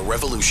week on The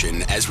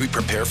Revolution as we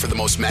prepare for the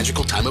most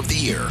magical time of the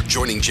year.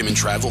 Joining Jim and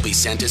Trav will be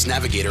Santa's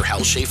navigator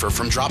Hal Schaefer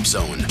from Drop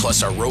Zone,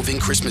 plus our roving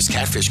Christmas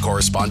catfish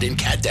correspondent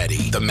Cat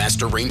Daddy, the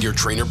master reindeer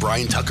trainer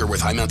Brian Tucker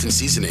with High Mountain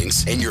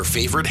Seasonings, and your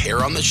favorite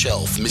hair on the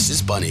shelf,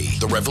 Mrs. Bunny.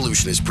 The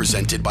Revolution is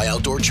presented by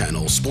Outdoor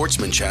Channel,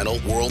 Sportsman Channel,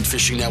 World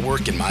Fishing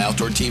Network, and My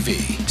Outdoor TV.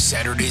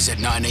 Saturdays at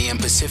 9 a.m.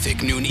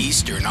 Pacific, noon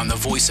Eastern on the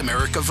Voice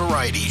America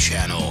Variety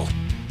Channel.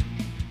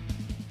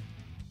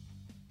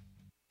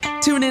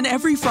 Tune in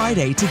every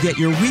Friday to get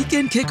your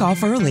weekend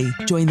kickoff early.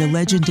 Join the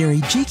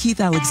legendary G. Keith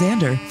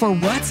Alexander for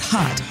What's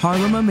Hot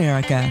Harlem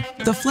America.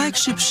 The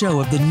flagship show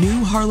of the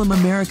new Harlem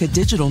America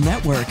Digital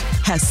Network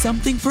has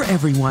something for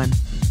everyone.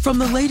 From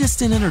the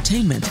latest in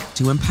entertainment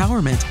to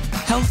empowerment,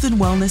 health and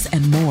wellness,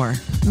 and more,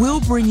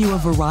 we'll bring you a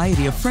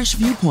variety of fresh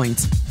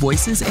viewpoints,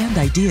 voices, and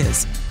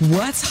ideas.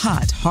 What's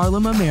Hot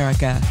Harlem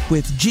America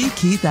with G.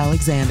 Keith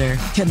Alexander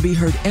can be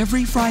heard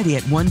every Friday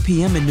at 1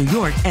 p.m. in New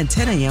York and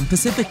 10 a.m.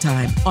 Pacific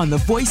Time on the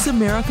Voice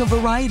America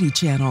Variety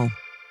Channel.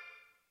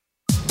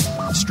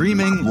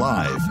 Streaming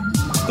live,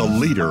 the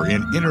leader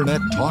in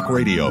Internet talk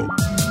radio,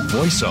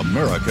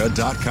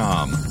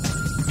 voiceamerica.com.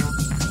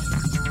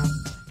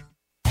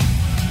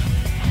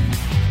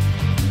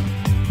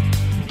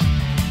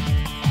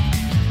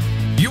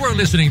 You are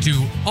listening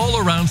to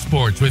All Around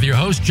Sports with your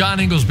host, John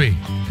Inglesby.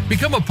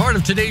 Become a part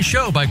of today's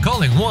show by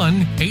calling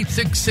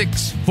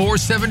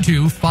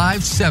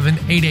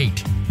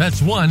 1-866-472-5788.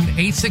 That's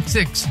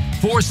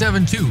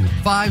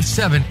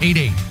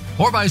 1-866-472-5788.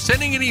 Or by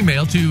sending an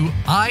email to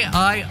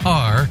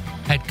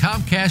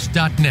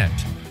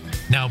iir@comcast.net.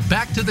 Now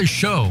back to the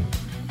show.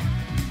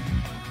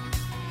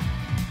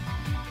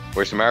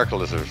 Voice America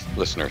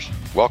listeners,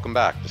 welcome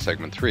back to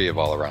segment 3 of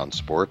All Around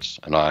Sports,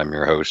 and I'm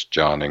your host,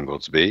 John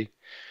Inglesby.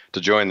 To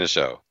join the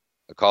show,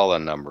 the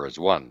call-in number is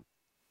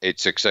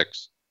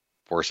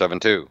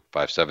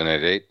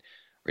 1-866-472-5788,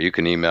 or you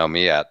can email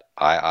me at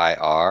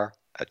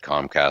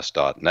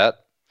iir@comcast.net.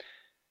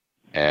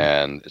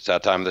 And it's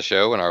that time of the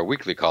show, and our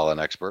weekly call-in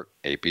expert,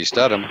 AP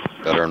Studham,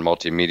 veteran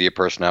multimedia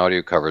personality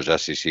who covers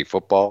SEC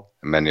football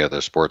and many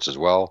other sports as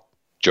well,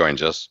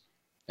 joins us.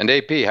 And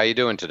AP, how you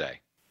doing today?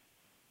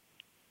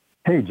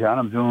 Hey, John,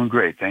 I'm doing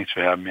great. Thanks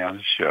for having me on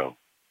the show.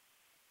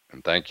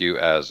 And thank you,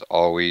 as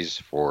always,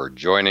 for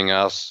joining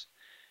us.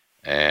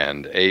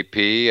 And AP,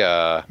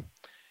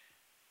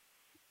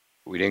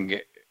 we didn't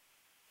get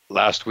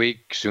last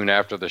week. Soon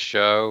after the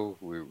show,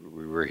 we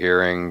were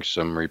hearing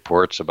some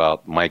reports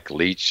about Mike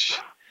Leach,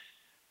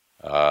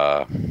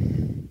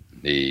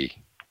 the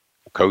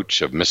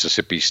coach of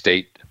Mississippi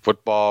State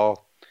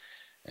football,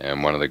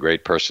 and one of the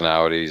great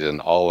personalities in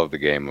all of the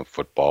game of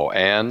football,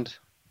 and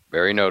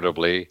very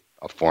notably,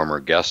 a former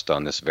guest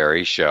on this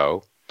very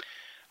show.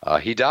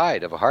 He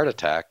died of a heart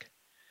attack,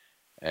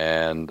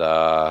 and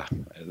the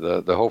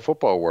whole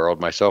football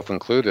world, myself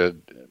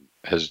included,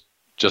 has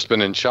just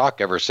been in shock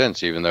ever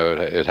since, even though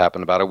it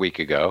happened about a week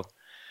ago.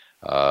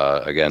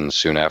 Again,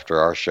 soon after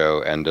our show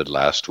ended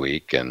last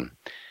week. And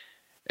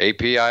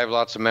AP, I have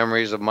lots of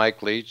memories of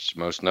Mike Leach,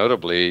 most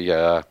notably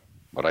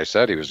what I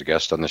said. He was a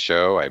guest on the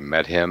show. I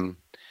met him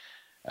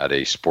at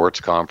a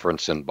sports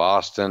conference in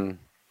Boston.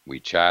 We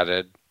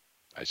chatted.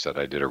 I said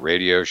I did a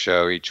radio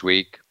show each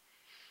week.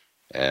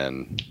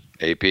 And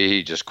AP,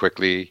 he just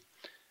quickly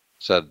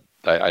said,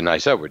 I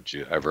said, would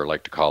you ever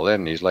like to call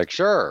in? And he's like,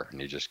 sure.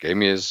 And he just gave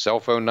me his cell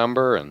phone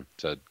number and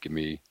said, give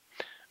me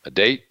a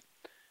date.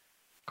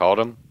 Called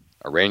him,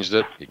 arranged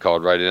it. He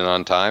called right in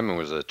on time and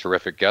was a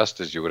terrific guest,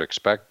 as you would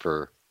expect,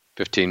 for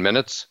 15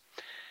 minutes.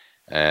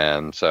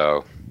 And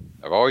so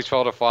I've always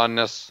felt a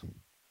fondness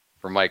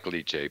for Mike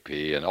Leach, AP.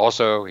 And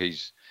also,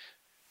 he's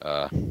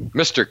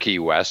Mr. Key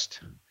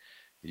West.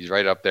 He's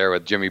right up there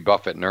with Jimmy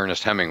Buffett and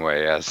Ernest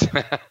Hemingway as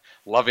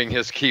loving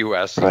his Key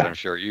West, as I'm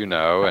sure you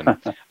know. And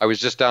I was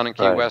just down in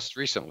Key West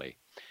recently,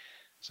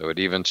 so it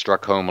even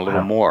struck home a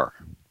little more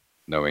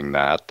knowing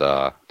that.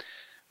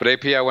 But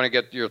AP, I want to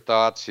get your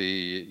thoughts.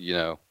 He,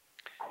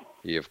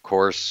 He, of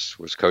course,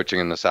 was coaching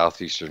in the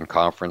Southeastern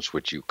Conference,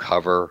 which you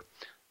cover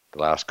the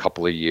last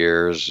couple of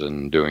years,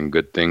 and doing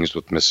good things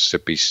with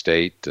Mississippi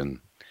State. And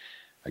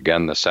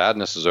again, the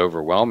sadness is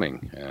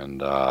overwhelming,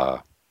 and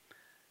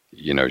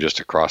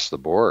just across the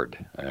board.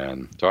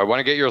 And so I want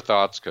to get your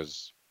thoughts,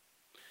 because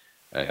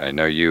I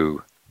know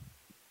you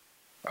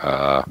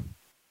are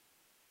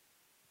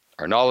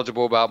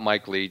knowledgeable about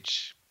Mike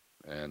Leach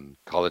and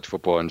college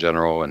football in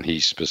general, and he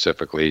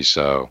specifically.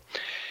 So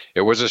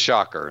it was a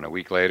shocker, and a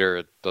week later,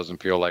 it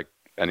doesn't feel like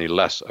any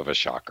less of a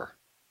shocker.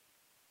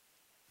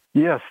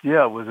 Yes,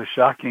 yeah, it was a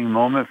shocking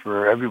moment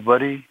for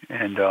everybody.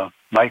 And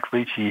Mike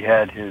Leach, he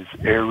had his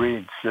air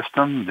raid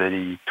system that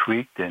he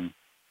tweaked, and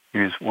he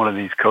was one of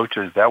these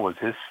coaches, that was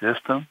his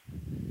system.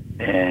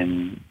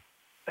 And,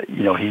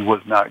 he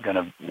was not going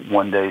to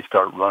one day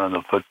start running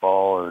the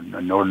football or an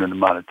inordinate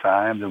amount of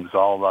time. It was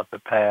all about the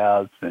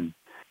paths and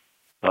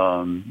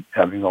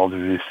having all the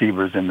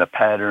receivers in the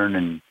pattern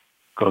and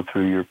go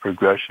through your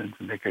progressions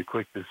and make a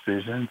quick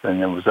decisions.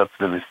 And it was up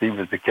to the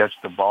receivers to catch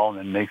the ball and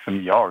then make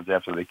some yards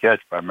after they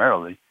catch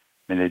primarily.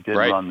 I mean, they did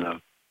run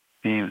the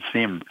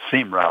seam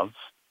routes.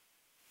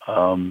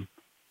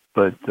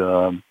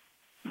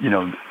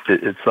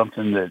 It's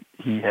something that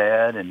he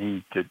had,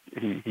 and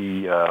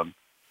he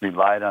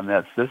relied on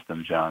that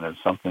system, John.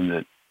 It's something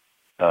that,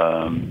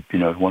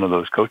 one of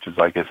those coaches,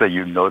 like I said,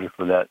 you noted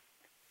for that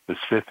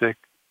specific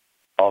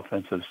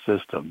offensive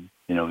system.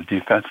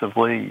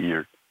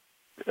 Defensively,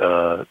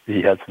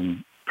 he had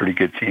some pretty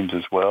good teams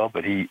as well,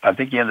 but I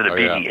think he ended up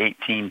beating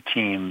 18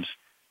 teams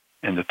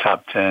in the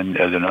top 10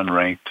 as an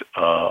unranked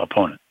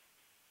opponent.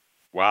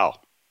 Wow.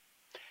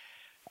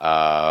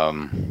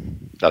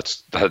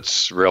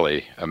 That's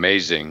really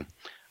amazing.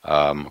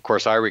 Of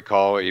course, I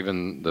recall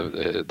even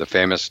the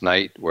famous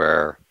night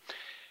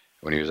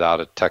when he was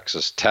out at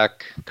Texas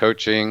Tech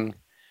coaching,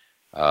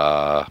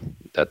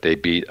 that they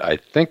beat, I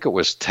think it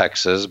was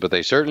Texas, but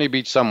they certainly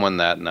beat someone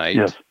that night.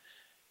 Yes.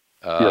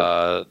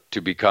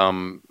 To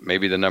become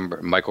maybe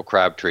Michael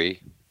Crabtree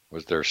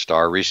was their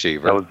star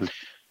receiver.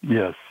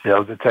 That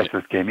was a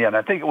Texas game. Yeah, and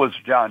I think it was,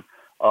 John,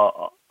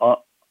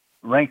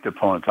 ranked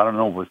opponents. I don't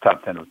know if it was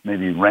top 10. It was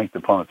maybe ranked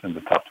opponents in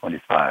the top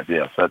 25.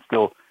 Yeah, so that's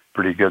still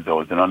pretty good,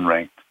 though, as an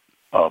unranked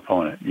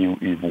opponent.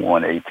 You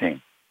won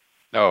 18.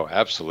 Oh,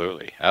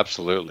 absolutely.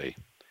 Absolutely.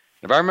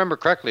 If I remember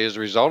correctly, as a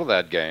result of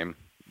that game,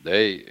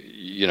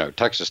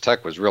 Texas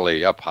Tech was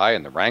really up high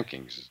in the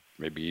rankings,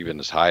 maybe even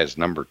as high as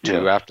number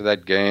 2 after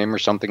that game or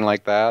something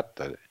like that.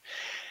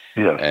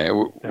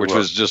 Which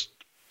was just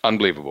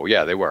unbelievable.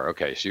 Yeah, they were.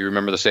 Okay, so you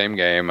remember the same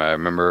game. I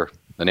remember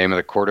the name of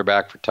the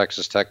quarterback for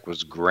Texas Tech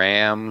was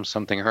Graham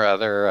something or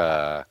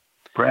other.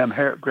 Graham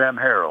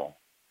Harrell.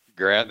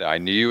 I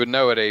knew you would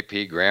know it,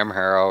 AP. Graham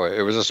Harrell.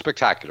 It was a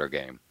spectacular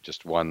game,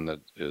 just one that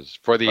is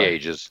for the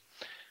ages,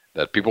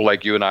 that people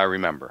like you and I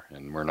remember.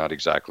 And we're not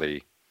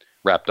exactly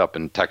wrapped up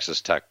in Texas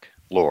Tech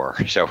lore,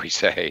 shall we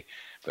say.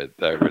 But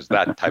there was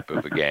that type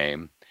of a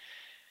game.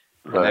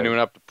 Right. And then he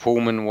went up to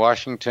Pullman,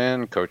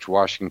 Washington, coached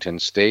Washington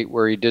State,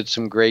 where he did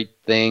some great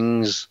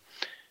things.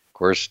 Of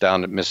course,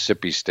 down at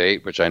Mississippi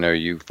State, which I know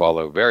you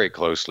follow very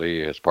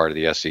closely as part of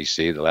the SEC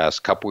the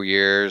last couple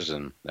years.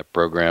 And that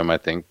program, I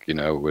think,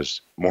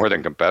 was more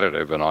than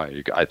competitive. And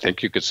I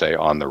think you could say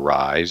on the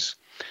rise.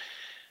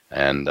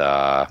 And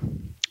so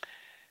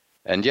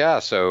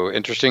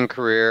interesting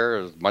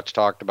career. Much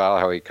talked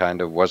about how he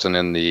kind of wasn't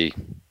in the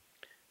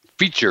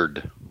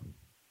featured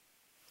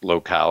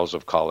locales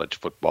of college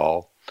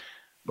football,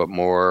 but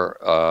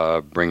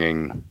more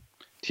bringing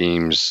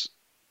teams,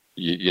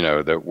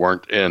 that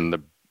weren't in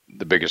the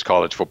biggest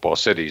college football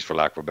cities, for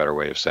lack of a better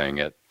way of saying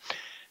it,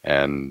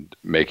 and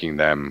making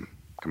them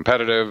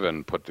competitive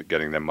and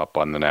getting them up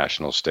on the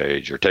national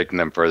stage or taking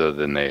them further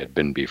than they had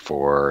been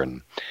before.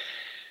 And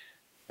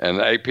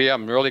AP,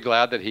 I'm really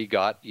glad that he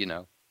got,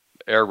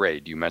 air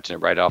raid. You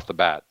mentioned it right off the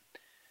bat.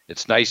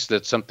 It's nice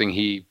that something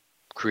he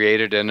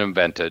created and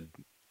invented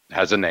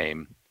has a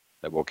name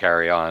that will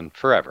carry on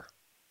forever.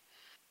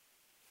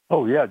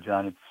 Oh, yeah,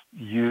 John. It's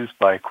used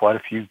by quite a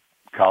few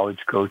college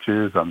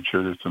coaches. I'm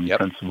sure there's some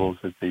principles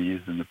that they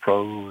use in the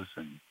pros,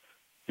 and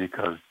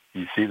because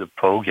you see the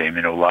pro game,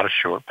 a lot of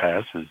short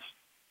passes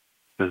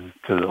to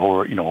the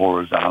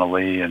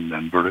horizontally and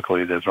then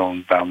vertically they're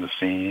thrown down the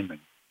seam. And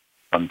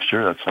I'm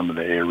sure that's some of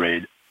the air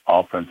raid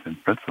offense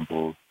and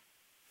principles.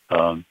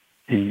 When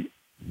you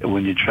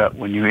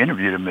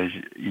interviewed him, as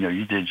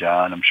you did,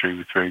 John, I'm sure he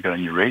was very good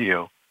on your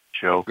radio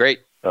show.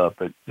 Great.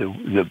 But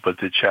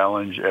the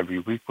challenge every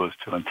week was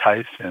to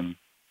entice him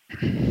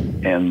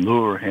and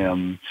lure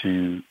him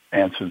to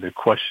answer the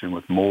question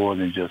with more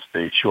than just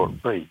a short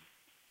phrase.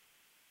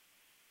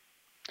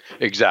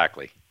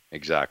 Exactly.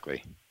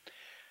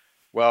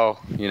 Well,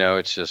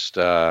 it's just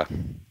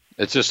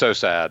so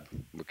sad.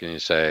 What can you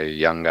say?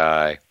 Young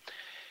guy.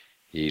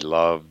 He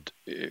loved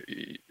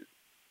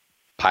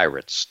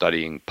pirates,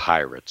 studying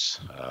pirates.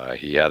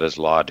 He had his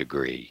law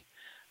degree.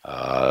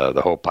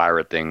 The whole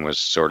pirate thing was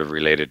sort of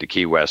related to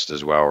Key West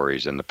as well, where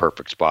he's in the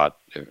perfect spot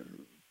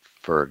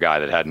for a guy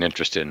that had an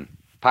interest in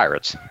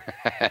pirates.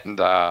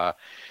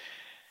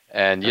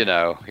 And,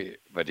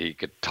 but he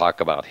could talk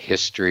about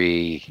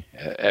history,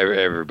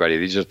 everybody.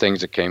 These are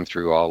things that came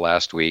through all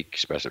last week,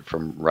 especially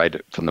from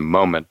the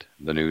moment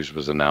the news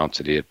was announced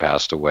that he had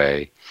passed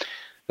away,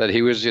 that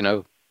he was,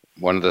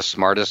 one of the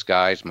smartest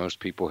guys most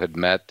people had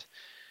met,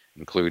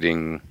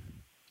 including,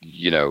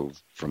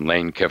 from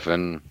Lane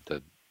Kiffin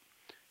to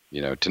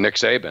Nick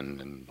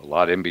Saban and a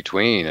lot in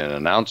between, and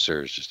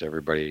announcers, just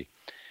everybody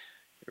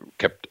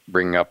kept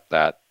bringing up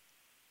that,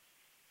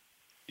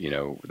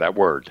 that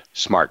word,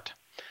 smart.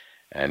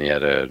 And he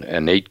had an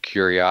innate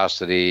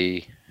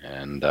curiosity,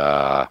 and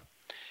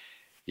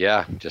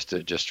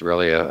just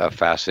really a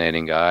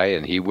fascinating guy,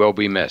 and he will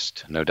be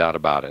missed, no doubt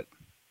about it.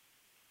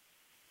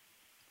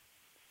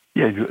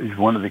 Yeah, he's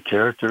one of the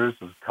characters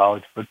of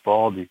college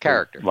football.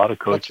 Character. A lot of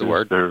coaches, that's the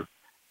word.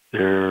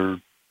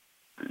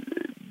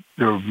 They're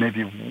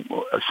maybe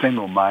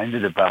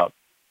single-minded about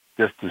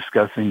just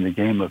discussing the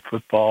game of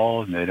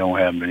football, and they don't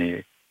have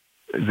any.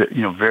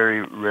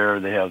 Very rare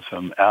they have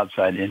some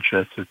outside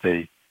interests that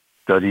they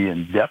study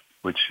in depth,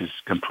 which is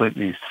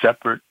completely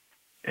separate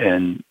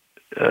and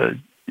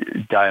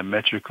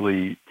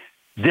diametrically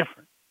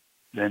different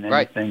than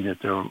anything that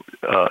they're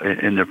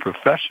in their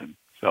profession.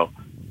 So,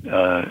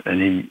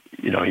 and he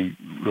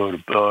wrote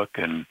a book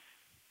and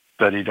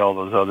studied all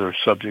those other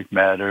subject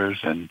matters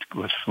and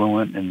was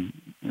fluent in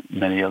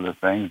many other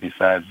things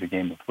besides the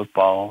game of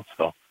football.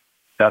 So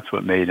that's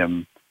what made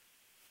him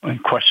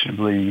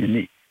unquestionably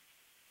unique.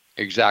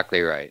 Exactly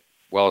right.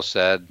 Well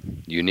said.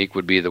 Unique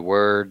would be the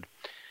word.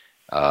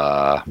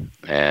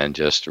 And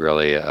just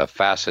really a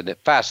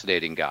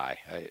fascinating guy.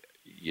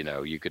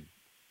 You could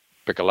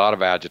pick a lot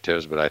of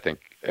adjectives, but I think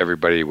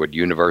everybody would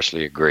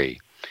universally agree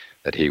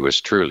that he was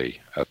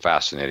truly a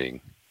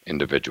fascinating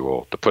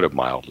individual, to put it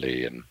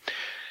mildly. And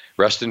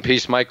rest in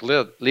peace, Mike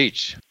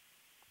Leach.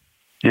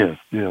 Yes,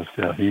 yeah.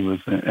 He was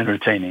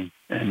entertaining,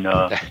 and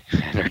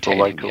people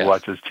like to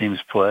watch his teams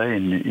play.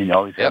 And you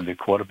always had the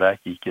quarterback.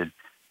 He could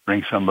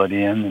bring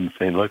somebody in and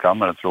say, "Look, I'm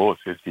going to throw it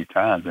 50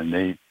 times," and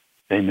they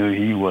knew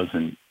he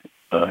wasn't.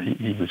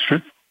 He was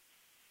truthful.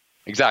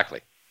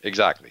 Exactly.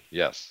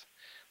 Yes,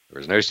 there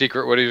was no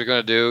secret what he was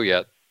going to do.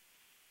 Yet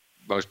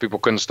most people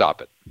couldn't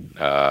stop it.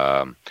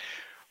 AP,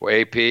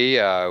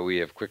 we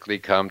have quickly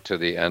come to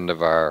the end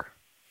of our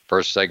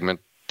first segment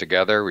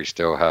together. We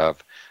still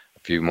have a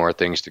few more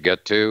things to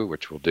get to,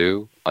 which we'll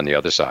do on the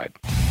other side.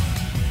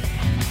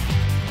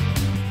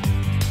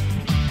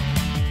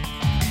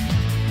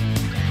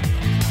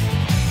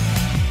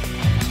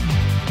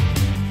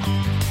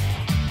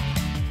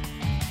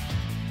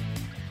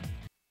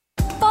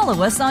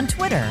 Follow us on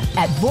Twitter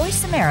at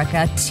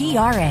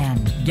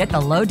VoiceAmericaTRN. Get the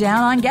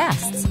lowdown on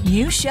guests,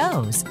 new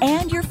shows,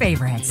 and your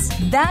favorites.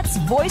 That's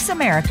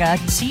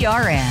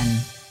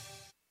VoiceAmericaTRN.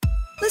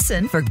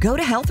 Listen for Go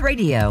to Health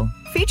Radio,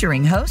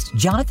 featuring host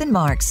Jonathan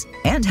Marks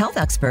and health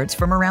experts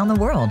from around the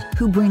world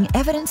who bring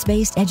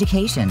evidence-based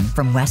education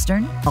from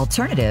Western,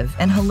 alternative,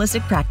 and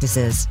holistic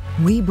practices.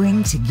 We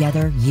bring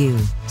together you,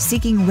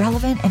 seeking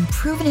relevant and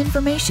proven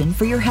information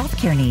for your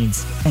healthcare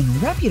needs, and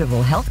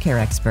reputable healthcare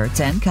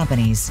experts and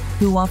companies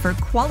who offer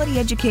quality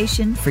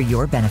education for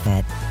your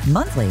benefit.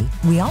 Monthly,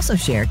 we also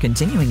share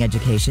continuing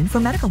education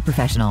for medical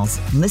professionals.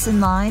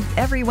 Listen live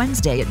every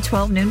Wednesday at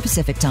 12 noon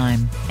Pacific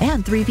Time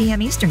and 3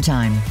 p.m. Eastern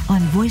Time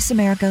on Voice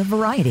America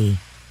Variety.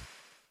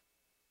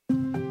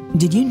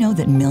 Did you know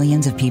that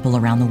millions of people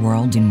around the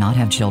world do not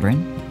have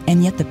children?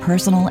 And yet the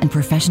personal and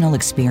professional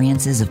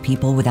experiences of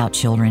people without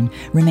children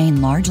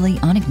remain largely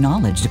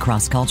unacknowledged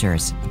across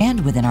cultures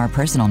and within our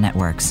personal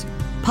networks.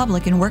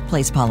 Public and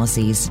workplace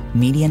policies,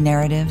 media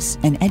narratives,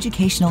 and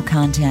educational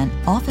content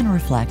often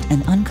reflect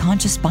an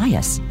unconscious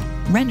bias,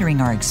 rendering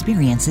our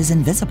experiences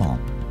invisible.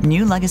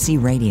 New Legacy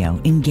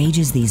Radio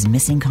engages these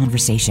missing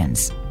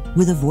conversations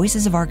with the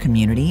voices of our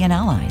community and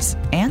allies,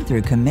 and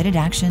through committed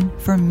action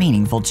for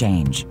meaningful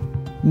change.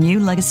 New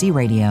Legacy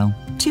Radio,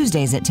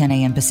 Tuesdays at 10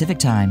 a.m. Pacific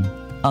Time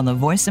on the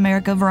Voice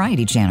America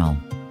Variety Channel.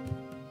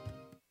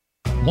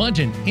 Want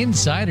an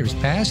insider's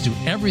pass to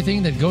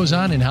everything that goes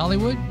on in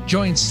Hollywood?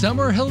 Join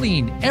Summer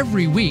Helene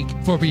every week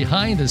for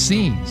Behind the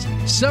Scenes.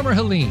 Summer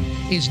Helene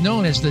is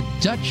known as the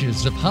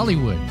Duchess of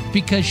Hollywood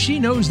because she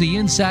knows the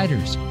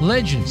insiders,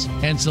 legends,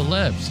 and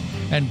celebs,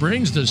 and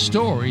brings the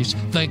stories,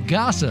 the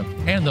gossip,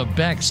 and the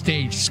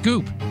backstage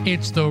scoop.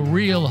 It's the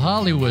real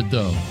Hollywood,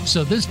 though,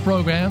 so this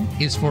program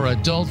is for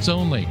adults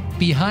only.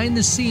 Behind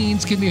the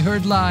Scenes can be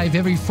heard live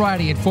every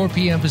Friday at 4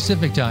 p.m.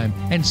 Pacific Time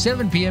and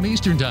 7 p.m.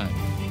 Eastern Time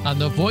on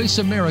the Voice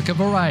America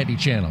Variety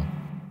Channel.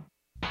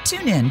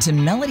 Tune in to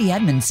Melody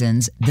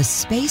Edmondson's The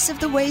Space of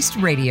the Waist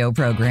radio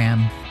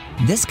program.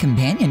 This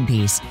companion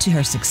piece to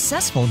her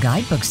successful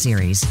guidebook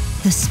series,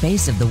 The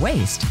Space of the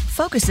Waist,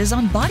 focuses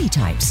on body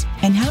types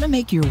and how to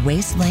make your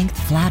waist length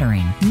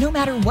flattering, no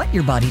matter what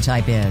your body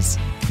type is.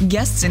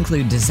 Guests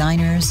include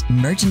designers,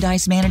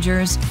 merchandise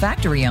managers,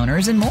 factory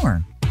owners, and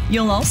more.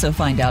 You'll also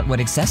find out what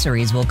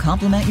accessories will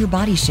complement your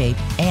body shape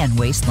and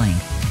waist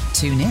length.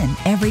 Tune in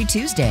every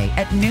Tuesday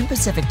at noon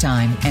Pacific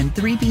Time and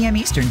 3 p.m.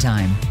 Eastern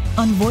Time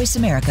on Voice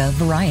America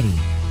Variety.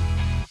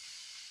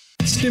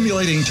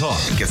 Stimulating talk.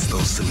 Gets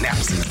those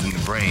synapses in the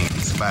brain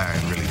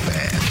firing really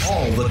fast.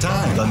 All the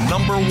time. The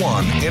number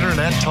one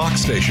internet talk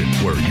station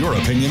where your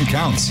opinion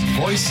counts.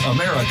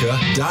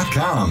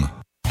 VoiceAmerica.com.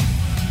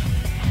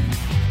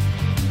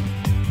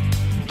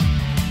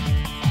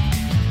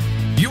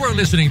 You are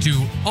listening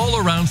to All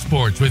Around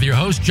Sports with your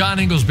host, John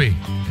Inglesby.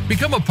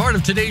 Become a part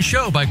of today's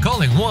show by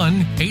calling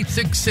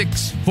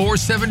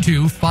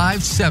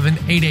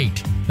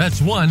 1-866-472-5788. That's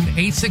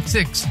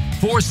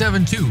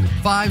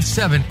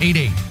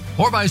 1-866-472-5788.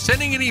 Or by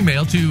sending an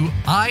email to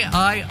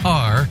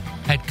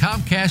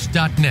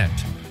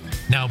iir@comcast.net.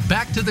 Now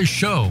back to the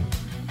show.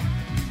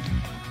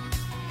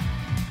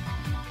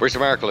 Voice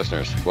America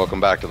listeners, welcome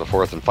back to the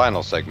fourth and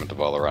final segment of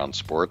All Around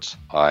Sports.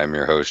 I'm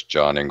your host,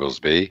 John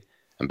Inglesby.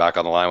 And back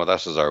on the line with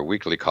us is our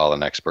weekly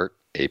call-in expert,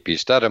 AP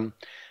Stedham,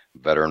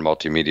 veteran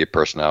multimedia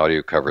personality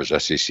who covers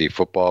SEC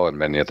football and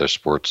many other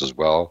sports as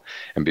well.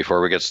 And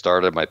before we get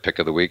started, my pick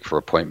of the week for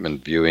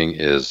appointment viewing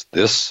is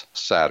this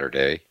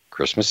Saturday,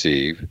 Christmas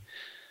Eve,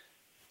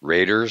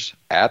 Raiders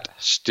at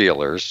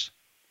Steelers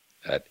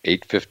at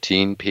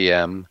 8:15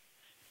 p.m.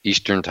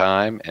 Eastern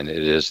Time, and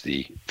it is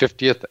the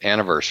 50th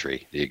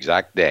anniversary, the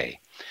exact day,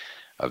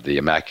 of the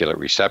Immaculate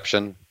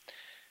Reception.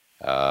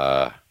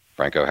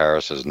 Franco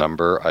Harris's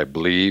number, I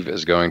believe,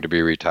 is going to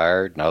be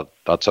retired. Now,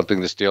 not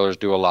something the Steelers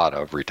do a lot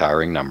of,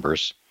 retiring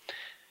numbers.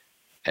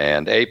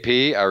 And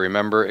AP, I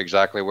remember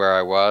exactly where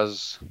I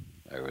was.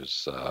 I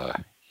was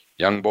a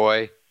young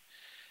boy.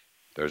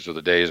 Those were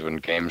the days when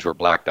games were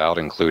blacked out,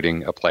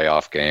 including a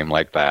playoff game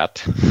like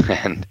that.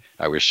 And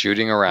I was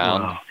shooting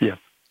around. Wow. Yeah.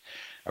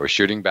 I was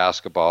shooting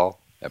basketball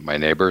at my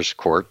neighbor's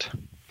court,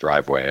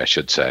 driveway, I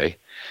should say.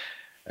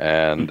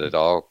 And it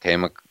all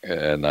came,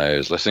 and I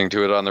was listening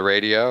to it on the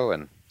radio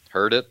and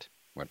heard it,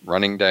 went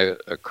running down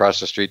across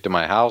the street to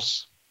my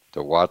house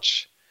to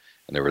watch,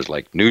 and there was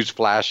like news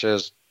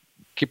flashes.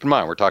 Keep in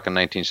mind, we're talking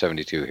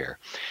 1972 here.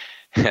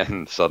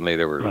 And suddenly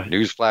there were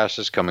news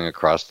flashes coming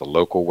across the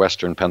local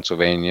Western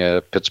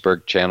Pennsylvania,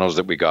 Pittsburgh channels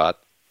that we got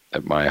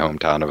at my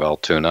hometown of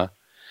Altoona.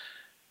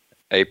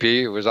 AP,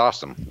 it was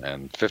awesome.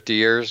 And 50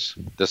 years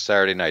this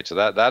Saturday night. So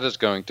that is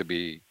going to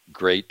be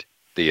great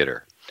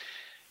theater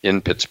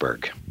in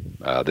Pittsburgh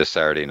this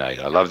Saturday night.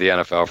 I love the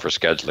NFL for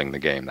scheduling the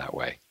game that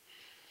way.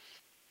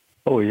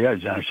 Oh, yeah,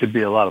 John. It should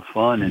be a lot of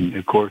fun. And,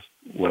 of course,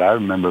 what I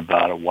remember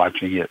about it,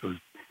 watching it, was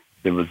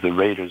the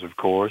Raiders, of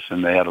course,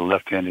 and they had a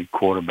left-handed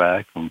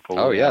quarterback from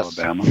Foley,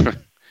 Alabama.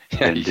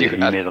 And he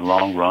made a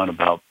long run,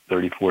 about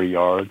 30, 40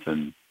 yards,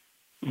 and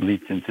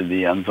leaped into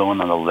the end zone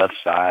on the left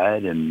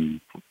side and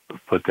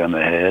put them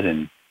ahead.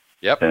 And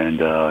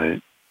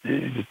the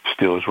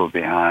Steelers were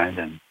behind,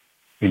 and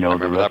you know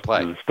the rest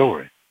of the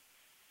story.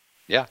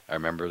 Yeah, I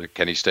remember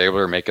Kenny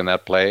Stabler making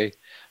that play,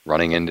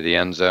 running into the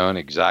end zone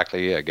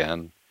exactly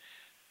again.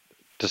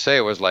 To say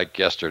it was like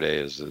yesterday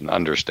is an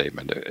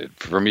understatement.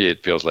 For me,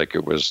 it feels like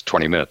it was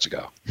 20 minutes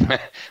ago.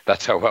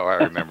 That's how well I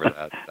remember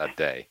that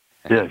day.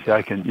 Yes,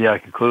 I can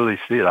clearly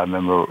see it. I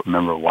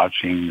remember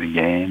watching the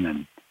game,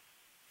 and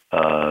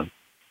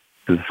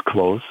it was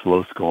close,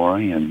 low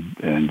scoring, and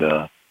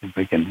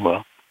thinking,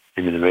 well,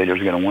 maybe the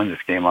Raiders are going to win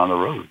this game on the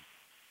road.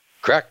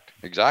 Correct.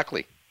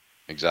 Exactly.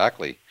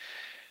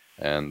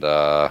 And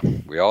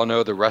we all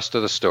know the rest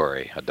of the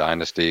story. A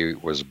dynasty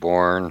was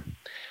born.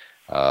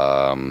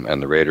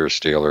 And the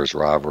Raiders-Steelers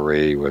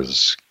rivalry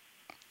was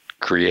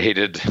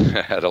created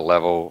at a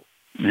level,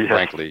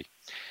 frankly,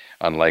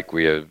 unlike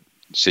we have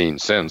seen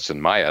since, in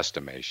my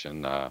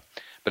estimation.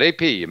 But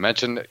AP, you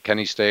mentioned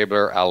Kenny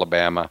Stabler,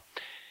 Alabama.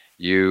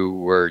 You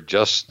were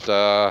just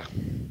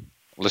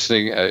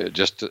listening,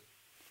 just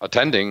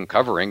attending,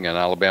 covering an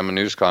Alabama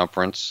news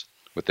conference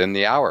within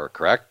the hour,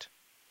 correct?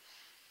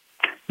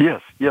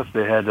 Yes.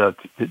 They had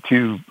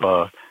two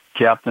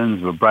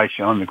captains, with Bryce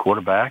Young, the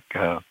quarterback,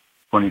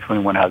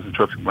 2021 Heisman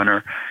Trophy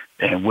winner,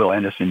 and Will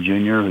Anderson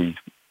Jr., who's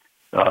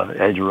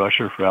edge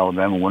rusher for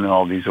Alabama, winning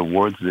all these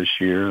awards this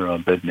year,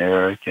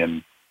 Bednarik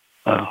and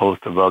a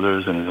host of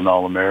others, and is an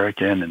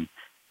All-American. And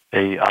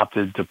they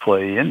opted to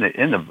play in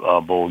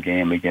the bowl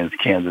game against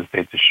Kansas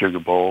State, the Sugar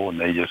Bowl, and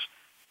they just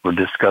were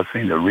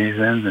discussing the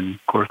reasons. And,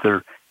 of course,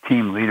 they're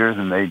team leaders,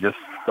 and they just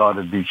thought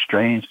it'd be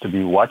strange to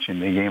be watching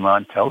the game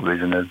on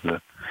television as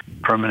the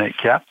permanent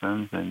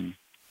captains and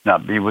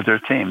not be with their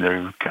team.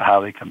 They're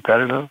highly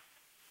competitive.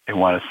 They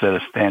want to set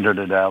a standard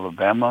at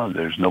Alabama.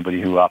 There's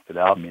nobody who opted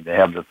out. I mean, they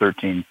have the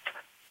 13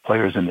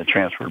 players in the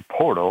transfer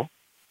portal,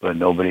 but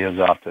nobody has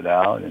opted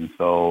out. And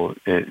so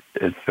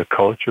it's a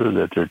culture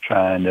that they're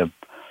trying to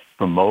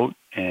promote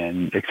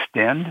and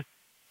extend.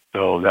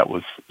 So that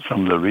was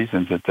some of the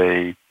reasons that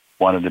they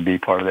wanted to be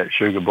part of that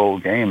Sugar Bowl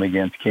game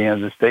against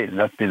Kansas State. And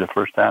that'd be the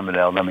first time that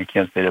Alabama and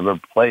Kansas State ever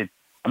played.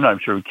 I'm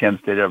not sure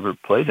Kansas State ever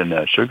played in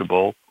that Sugar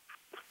Bowl.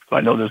 So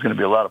I know there's going to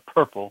be a lot of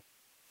purple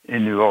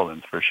in New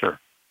Orleans for sure.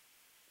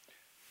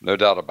 No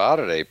doubt about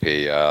it,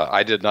 AP.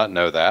 I did not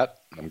know that.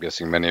 I'm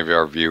guessing many of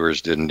our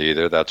viewers didn't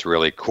either. That's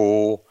really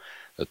cool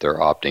that they're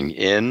opting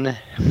in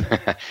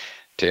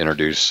to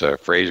introduce a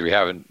phrase we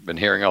haven't been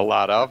hearing a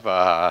lot of. We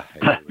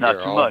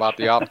hear all about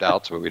the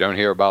opt-outs, but we don't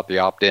hear about the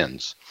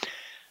opt-ins.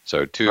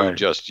 So two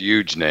just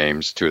huge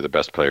names, two of the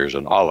best players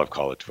in all of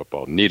college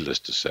football, needless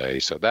to say.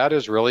 So that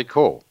is really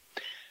cool.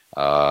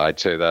 I'd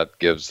say that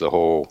gives the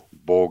whole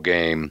bowl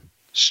game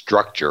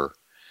structure,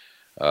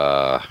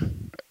 more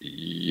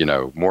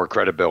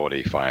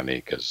credibility finally,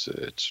 because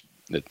it's,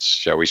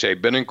 shall we say,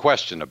 been in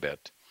question a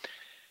bit,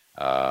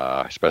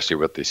 especially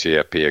with the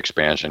CFP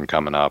expansion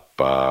coming up.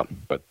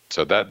 But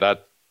so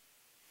that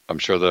I'm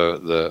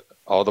sure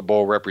all the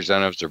bowl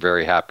representatives are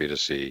very happy to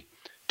see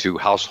two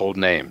household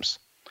names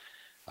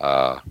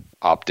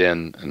opt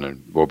in,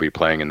 and we'll be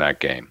playing in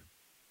that game.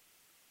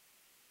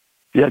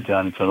 Yeah,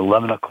 John, it's an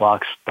 11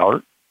 o'clock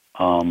start,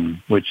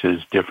 which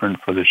is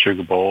different for the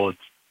Sugar Bowl.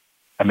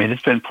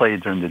 It's been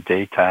played during the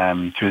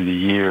daytime through the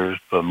years,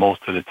 but most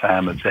of the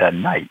time it's at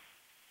night.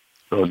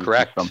 So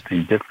it's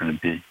something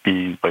different to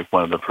be like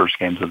one of the first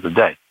games of the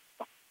day.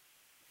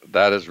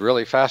 That is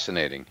really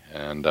fascinating,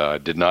 and I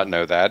did not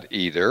know that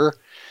either.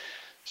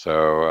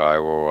 So I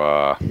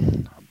will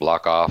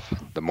block off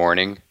the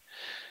morning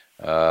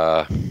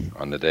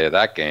on the day of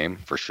that game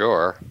for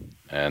sure.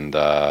 And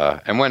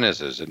when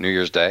is it? Is it New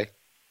Year's Day?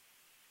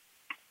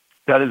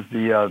 That is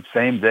the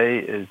same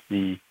day as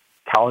the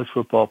college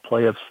football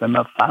playoff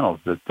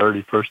semifinals, the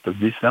 31st of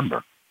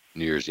December.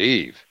 New Year's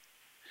Eve,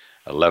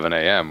 11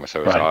 a.m.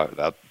 So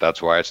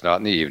that's why it's not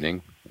in the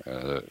evening.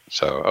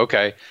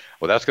 Okay.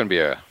 Well, that's going to be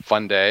a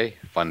fun day,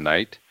 fun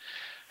night.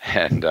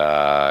 And,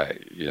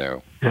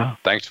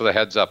 thanks for the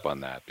heads up on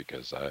that,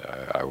 because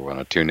I want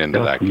to tune into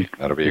that game.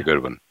 That'll be a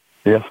good one.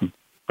 Yes.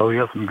 We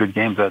got some good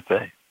games that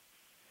day.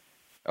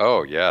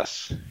 Oh,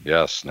 yes.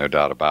 Yes, no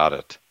doubt about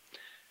it.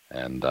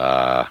 And,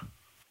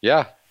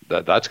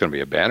 that's going to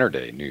be a banner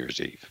day, New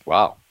Year's Eve.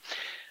 Wow.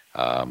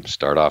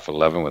 Start off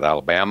 11 with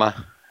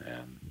Alabama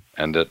and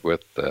end it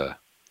with the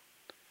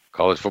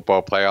college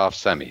football playoff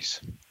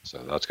semis. So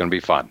that's going to be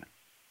fun.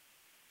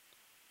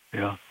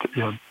 Yeah,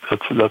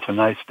 that's a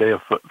nice day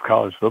of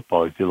college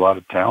football. You see a lot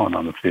of talent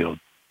on the field.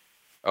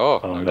 Oh,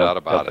 no doubt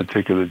about it. That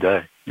particular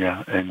day.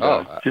 Yeah, and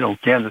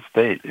Kansas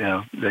State,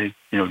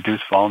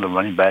 Deuce Vaughn, the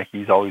running back,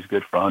 he's always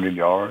good for 100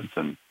 yards,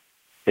 and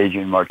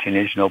Adrian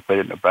Martinez, played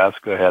at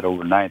Nebraska, had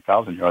over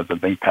 9,000 yards, I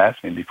think,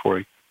 passing before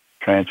he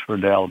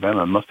transferred to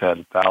Alabama. Must have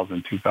had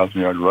 1,000,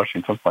 2,000 yards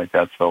rushing, something like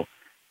that. So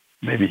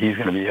maybe he's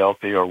going to be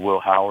healthy. Or Will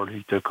Howard,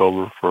 he took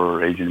over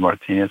for Adrian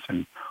Martinez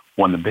and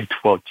won the Big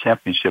 12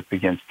 championship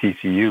against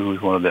TCU,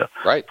 who's one of the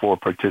 4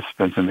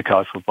 participants in the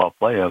college football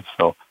playoffs.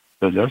 So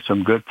there's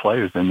some good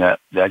players in that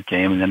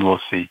game. And then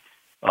we'll see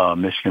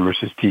Michigan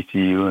versus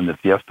TCU in the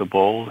Fiesta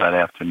Bowl that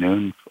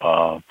afternoon,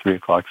 3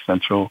 o'clock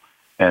Central,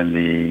 and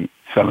the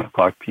 7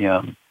 o'clock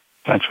p.m.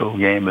 Central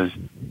game is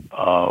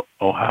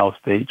Ohio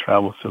State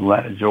travels to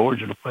Atlanta,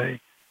 Georgia to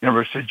play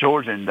University of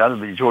Georgia, and that'll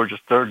be Georgia's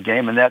 3rd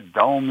game in that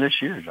dome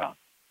this year, John.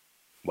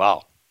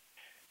 Wow.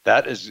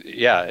 That is,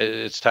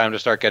 it's time to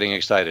start getting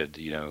excited.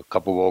 A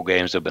couple bowl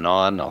games have been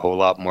on, a whole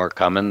lot more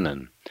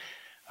coming,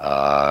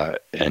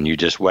 and you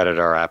just whetted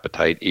our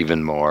appetite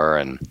even more.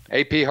 And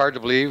AP, hard to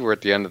believe we're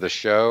at the end of the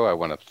show. I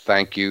want to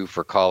thank you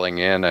for calling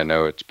in. I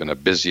know it's been a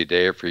busy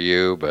day for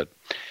you, but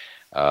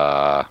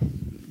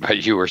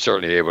you were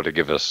certainly able to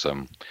give us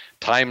some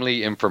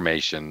timely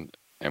information,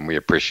 and we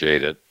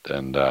appreciate it.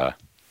 And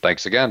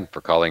thanks again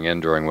for calling in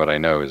during what I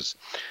know is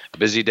a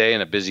busy day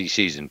and a busy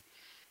season.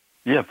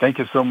 Yeah, thank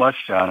you so much,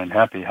 John, and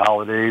happy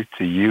holidays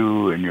to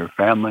you and your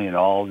family and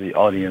all the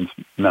audience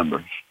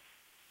members.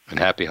 And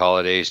happy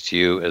holidays to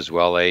you as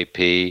well,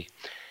 AP.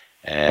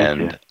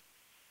 And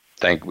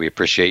we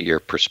appreciate your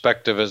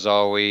perspective as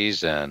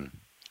always. And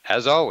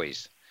as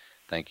always,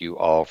 thank you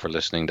all for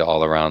listening to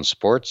All Around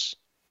Sports.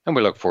 And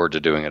we look forward to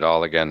doing it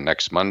all again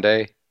next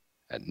Monday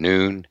at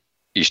noon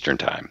Eastern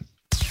Time.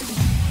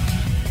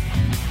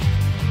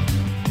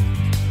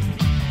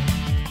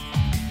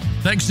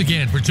 Thanks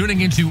again for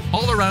tuning into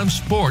All Around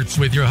Sports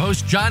with your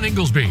host, John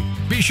Inglesby.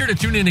 Be sure to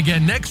tune in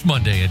again next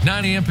Monday at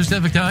 9 a.m.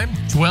 Pacific Time,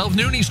 12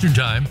 noon Eastern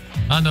Time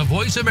on the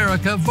Voice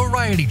America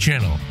Variety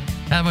Channel.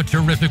 Have a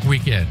terrific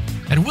weekend,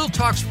 and we'll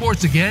talk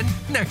sports again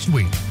next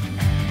week.